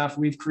business stuff,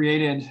 we've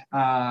created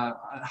how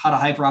to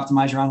hyper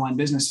optimize your online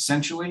business,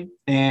 essentially.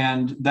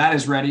 And that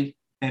is ready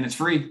and it's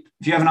free.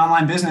 If you have an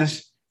online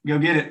business, go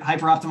get it.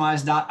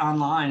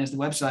 Hyperoptimize.online is the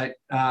website.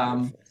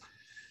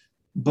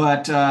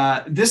 But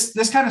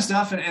this kind of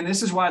stuff, and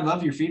this is why I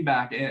love your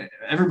feedback,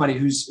 everybody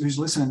who's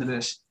listening to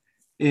this,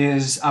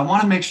 is I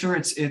want to make sure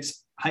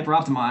it's hyper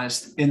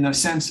optimized in the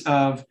sense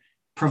of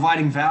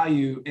providing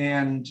value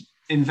and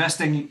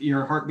investing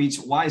your heartbeats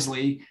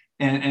wisely,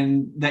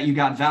 and that you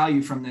got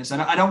value from this.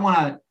 I don't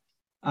want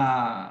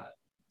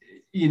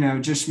to,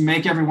 just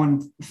make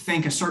everyone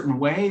think a certain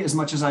way, as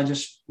much as I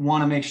just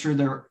want to make sure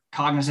they're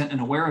cognizant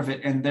and aware of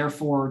it, and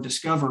therefore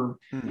discover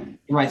the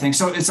right thing.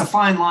 So it's a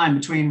fine line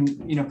between,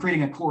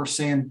 creating a course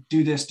saying,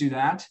 do this, do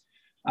that.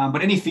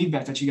 But any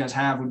feedback that you guys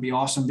have would be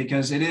awesome,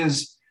 because it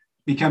is,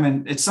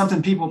 it's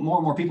something more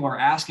and more people are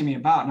asking me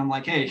about. And I'm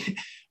like, hey,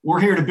 we're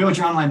here to build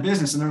your online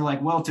business. And they're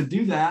like, well, to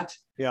do that,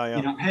 hey,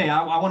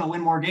 I want to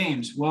win more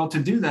games. Well, to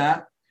do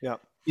that,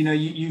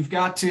 you've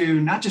got to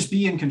not just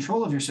be in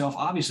control of yourself.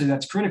 Obviously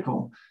that's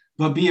critical,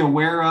 but be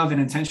aware of and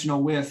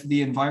intentional with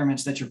the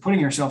environments that you're putting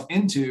yourself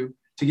into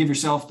to give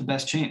yourself the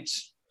best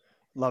chance.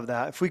 Love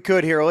that. If we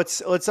could here,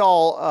 let's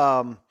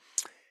all,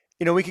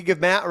 we could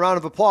give Matt a round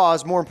of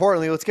applause. More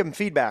importantly, let's give him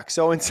feedback.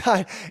 So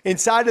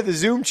inside of the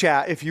Zoom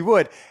chat, if you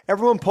would,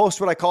 everyone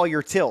post what I call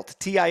your tilt,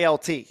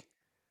 T-I-L-T.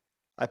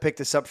 I picked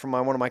this up from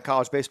one of my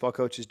college baseball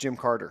coaches, Jim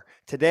Carter.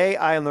 Today,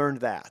 I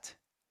learned that.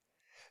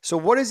 So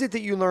what is it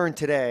that you learned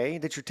today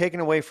that you're taking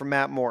away from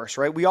Matt Morse,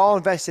 right? We all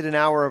invested an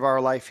hour of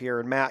our life here.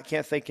 And Matt,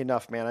 can't thank you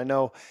enough, man. I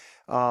know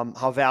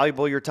how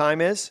valuable your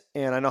time is,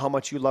 and I know how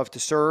much you love to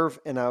serve,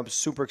 and I'm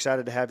super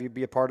excited to have you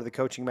be a part of the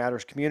Coaching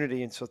Matters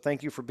community, and so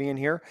thank you for being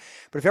here.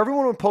 But if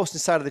everyone would post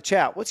inside of the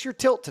chat, what's your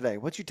tilt today?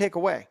 What'd you take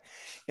away?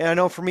 And I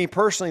know for me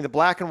personally, the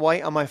black and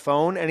white on my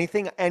phone,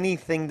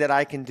 anything that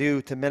I can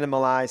do to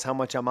minimize how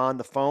much I'm on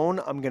the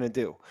phone, I'm going to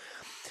do.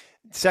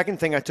 Second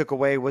thing I took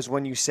away was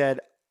when you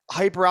said,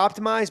 hyper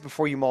optimize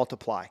before you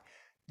multiply.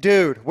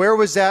 Dude, where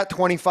was that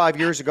 25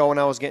 years ago when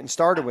I was getting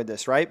started with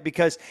this, right?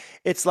 Because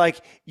it's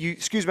like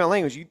excuse my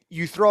language,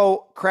 you throw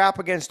crap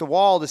against the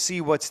wall to see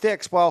what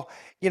sticks. Well,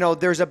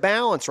 there's a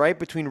balance, right?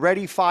 Between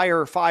ready,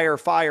 fire, fire,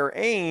 fire,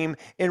 aim,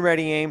 and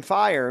ready, aim,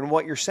 fire. And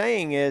what you're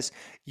saying is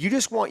you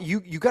just want, you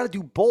got to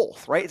do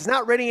both, right? It's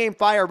not ready, aim,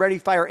 fire, ready,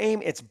 fire,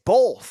 aim. It's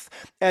both.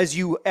 As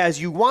you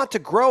want to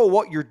grow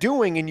what you're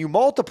doing and you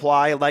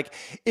multiply, like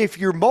if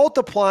you're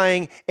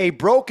multiplying a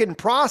broken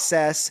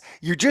process,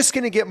 you're just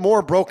going to get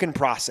more broken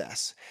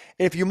process.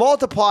 If you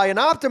multiply an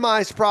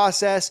optimized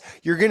process,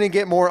 you're going to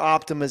get more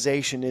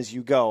optimization as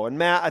you go. And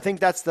Matt, I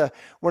think that's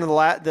one of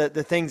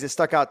the things that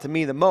stuck out to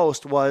me the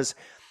most was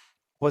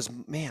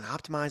man,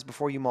 optimize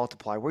before you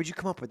multiply. Where'd you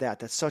come up with that?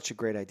 That's such a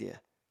great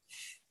idea.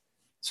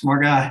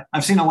 Smart guy.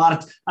 I've seen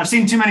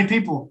too many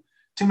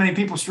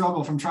people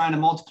struggle from trying to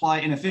multiply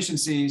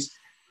inefficiencies.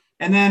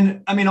 And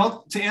then,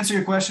 to answer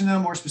your question though,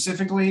 more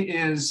specifically,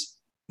 is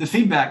the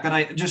feedback that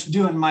I just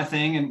doing my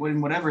thing and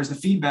whatever is the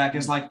feedback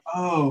is like,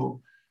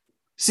 oh,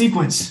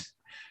 sequence.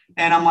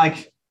 And I'm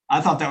like, I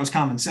thought that was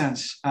common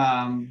sense.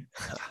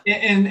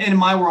 In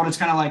my world, it's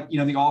kind of like,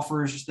 the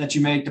offers that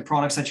you make, the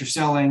products that you're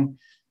selling.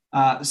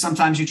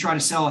 Sometimes you try to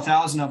sell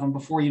 1,000 of them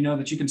before you know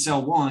that you can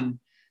sell one.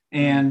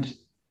 And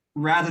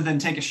rather than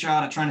take a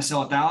shot at trying to sell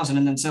 1,000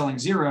 and then selling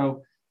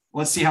 0,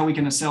 let's see how we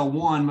can sell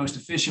one most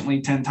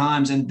efficiently 10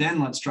 times. And then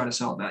let's try to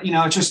sell that.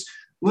 It's just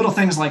little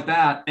things like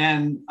that.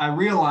 And I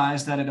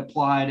realized that it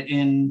applied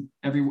in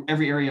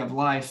every area of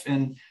life.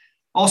 And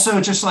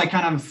also just like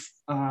kind of,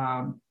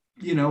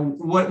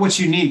 what's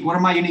unique? What are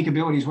my unique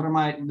abilities? What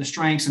are the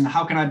strengths, and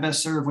how can I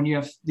best serve when you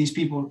have these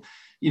people,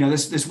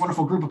 this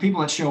wonderful group of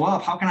people that show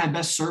up? How can I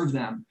best serve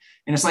them?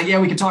 And it's like, yeah,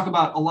 we can talk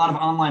about a lot of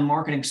online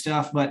marketing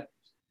stuff, but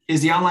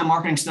is the online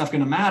marketing stuff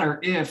going to matter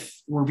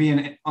if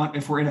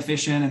we're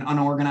inefficient and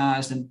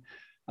unorganized? And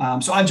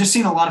so I've just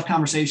seen a lot of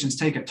conversations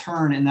take a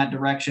turn in that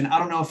direction. I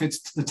don't know if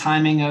it's the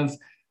timing of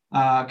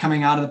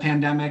coming out of the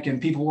pandemic and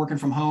people working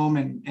from home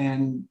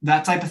and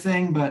that type of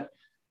thing, but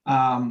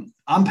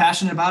I'm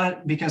passionate about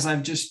it because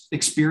I've just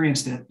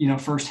experienced it,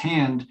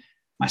 firsthand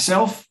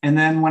myself. And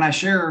then when I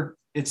share,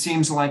 it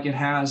seems like it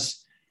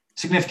has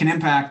significant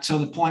impact to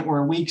the point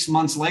where weeks,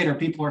 months later,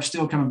 people are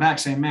still coming back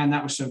saying, man,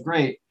 that was so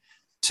great,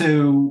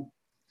 to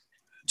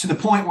the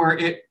point where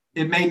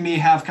it made me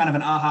have kind of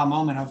an aha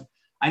moment of,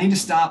 I need to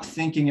stop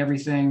thinking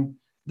everything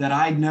that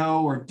I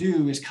know or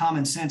do is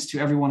common sense to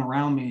everyone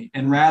around me,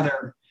 and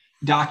rather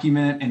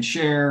document and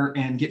share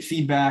and get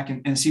feedback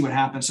and see what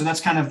happens. So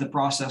that's kind of the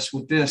process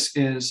with this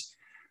is,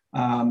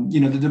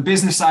 the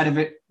business side of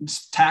it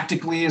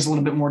tactically is a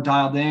little bit more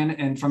dialed in.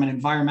 And from an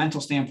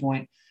environmental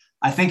standpoint,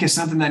 I think is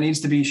something that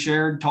needs to be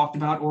shared, talked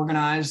about,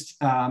 organized,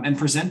 and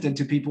presented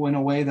to people in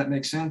a way that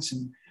makes sense.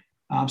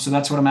 And so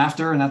that's what I'm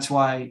after. And that's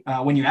why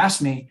when you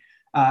asked me,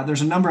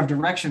 there's a number of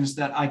directions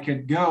that I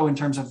could go in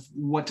terms of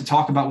what to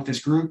talk about with this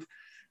group.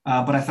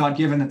 But I thought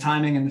given the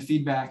timing and the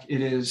feedback,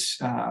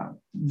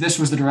 this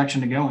was the direction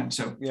to go in.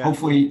 So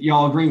Hopefully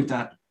y'all agree with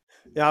that.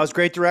 Yeah, it was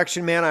great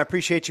direction, man. I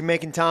appreciate you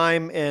making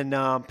time and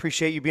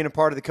appreciate you being a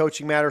part of the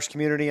Coaching Matters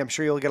community. I'm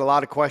sure you'll get a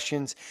lot of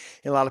questions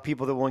and a lot of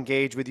people that will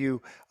engage with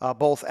you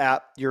both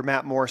at your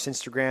Matt Morse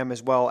Instagram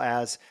as well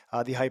as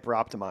the Hyper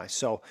Optimize.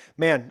 So,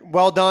 man,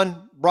 well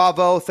done.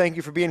 Bravo. Thank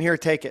you for being here.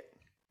 Take it.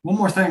 One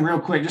more thing real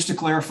quick, just to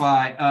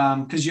clarify,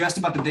 because you asked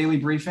about the daily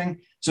briefing.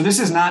 So this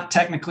is not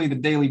technically the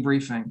daily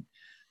briefing.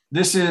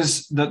 This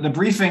is the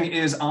briefing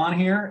is on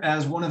here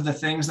as one of the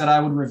things that I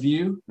would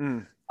review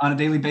on a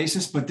daily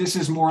basis, but this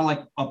is more like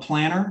a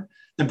planner.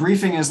 The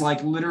briefing is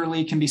like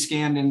literally can be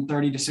scanned in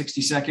 30 to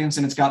 60 seconds,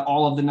 and it's got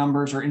all of the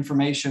numbers or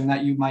information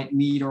that you might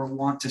need or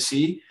want to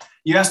see.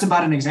 You asked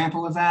about an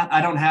example of that.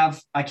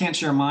 I can't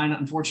share mine,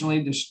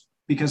 unfortunately, just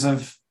because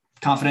of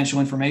confidential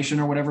information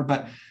or whatever,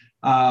 but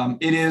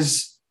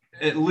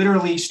it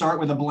literally start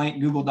with a blank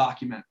Google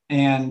document,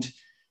 and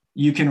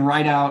you can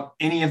write out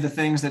any of the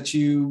things that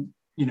you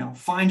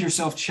find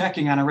yourself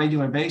checking on a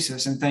regular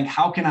basis and think,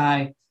 how can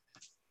I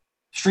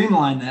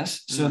streamline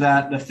this so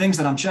that the things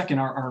that I'm checking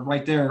are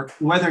right there,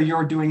 whether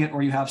you're doing it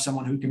or you have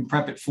someone who can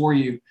prep it for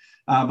you.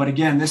 But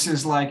again, this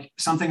is like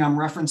something I'm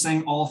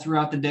referencing all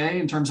throughout the day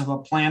in terms of a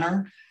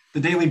planner. The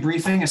daily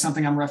briefing is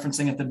something I'm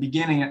referencing at the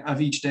beginning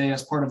of each day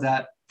as part of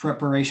that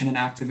preparation and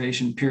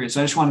activation period.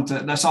 So I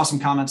saw some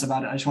comments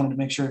about it. I just wanted to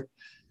make sure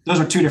those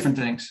are two different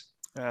things.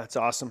 That's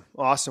awesome.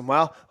 Awesome.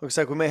 Well, looks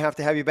like we may have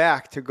to have you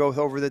back to go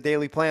over the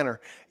daily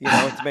planner,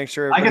 to make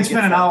sure. I can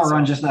spend an hour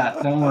on just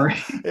that. Don't worry.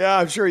 Yeah,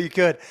 I'm sure you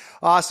could.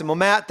 Awesome. Well,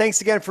 Matt,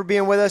 thanks again for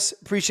being with us.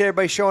 Appreciate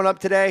everybody showing up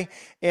today.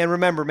 And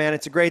remember, man,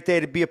 it's a great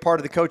day to be a part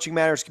of the Coaching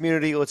Matters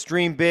community. Let's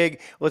dream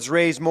big. Let's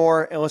raise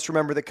more. And let's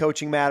remember that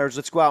coaching matters.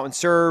 Let's go out and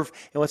serve.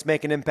 And let's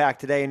make an impact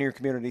today in your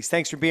communities.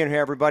 Thanks for being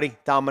here, everybody.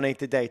 Dominate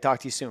the day.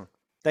 Talk to you soon.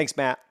 Thanks,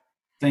 Matt.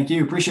 Thank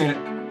you. Appreciate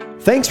it.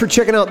 Thanks for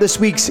checking out this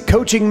week's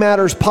Coaching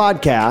Matters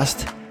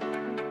podcast.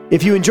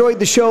 If you enjoyed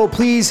the show,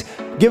 please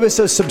give us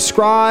a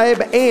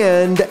subscribe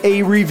and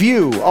a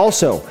review.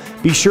 Also,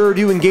 be sure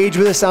to engage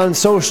with us on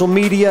social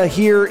media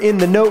here in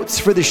the notes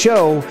for the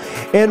show.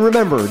 And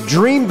remember,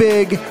 dream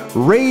big,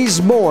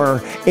 raise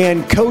more,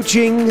 and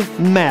coaching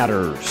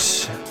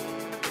matters.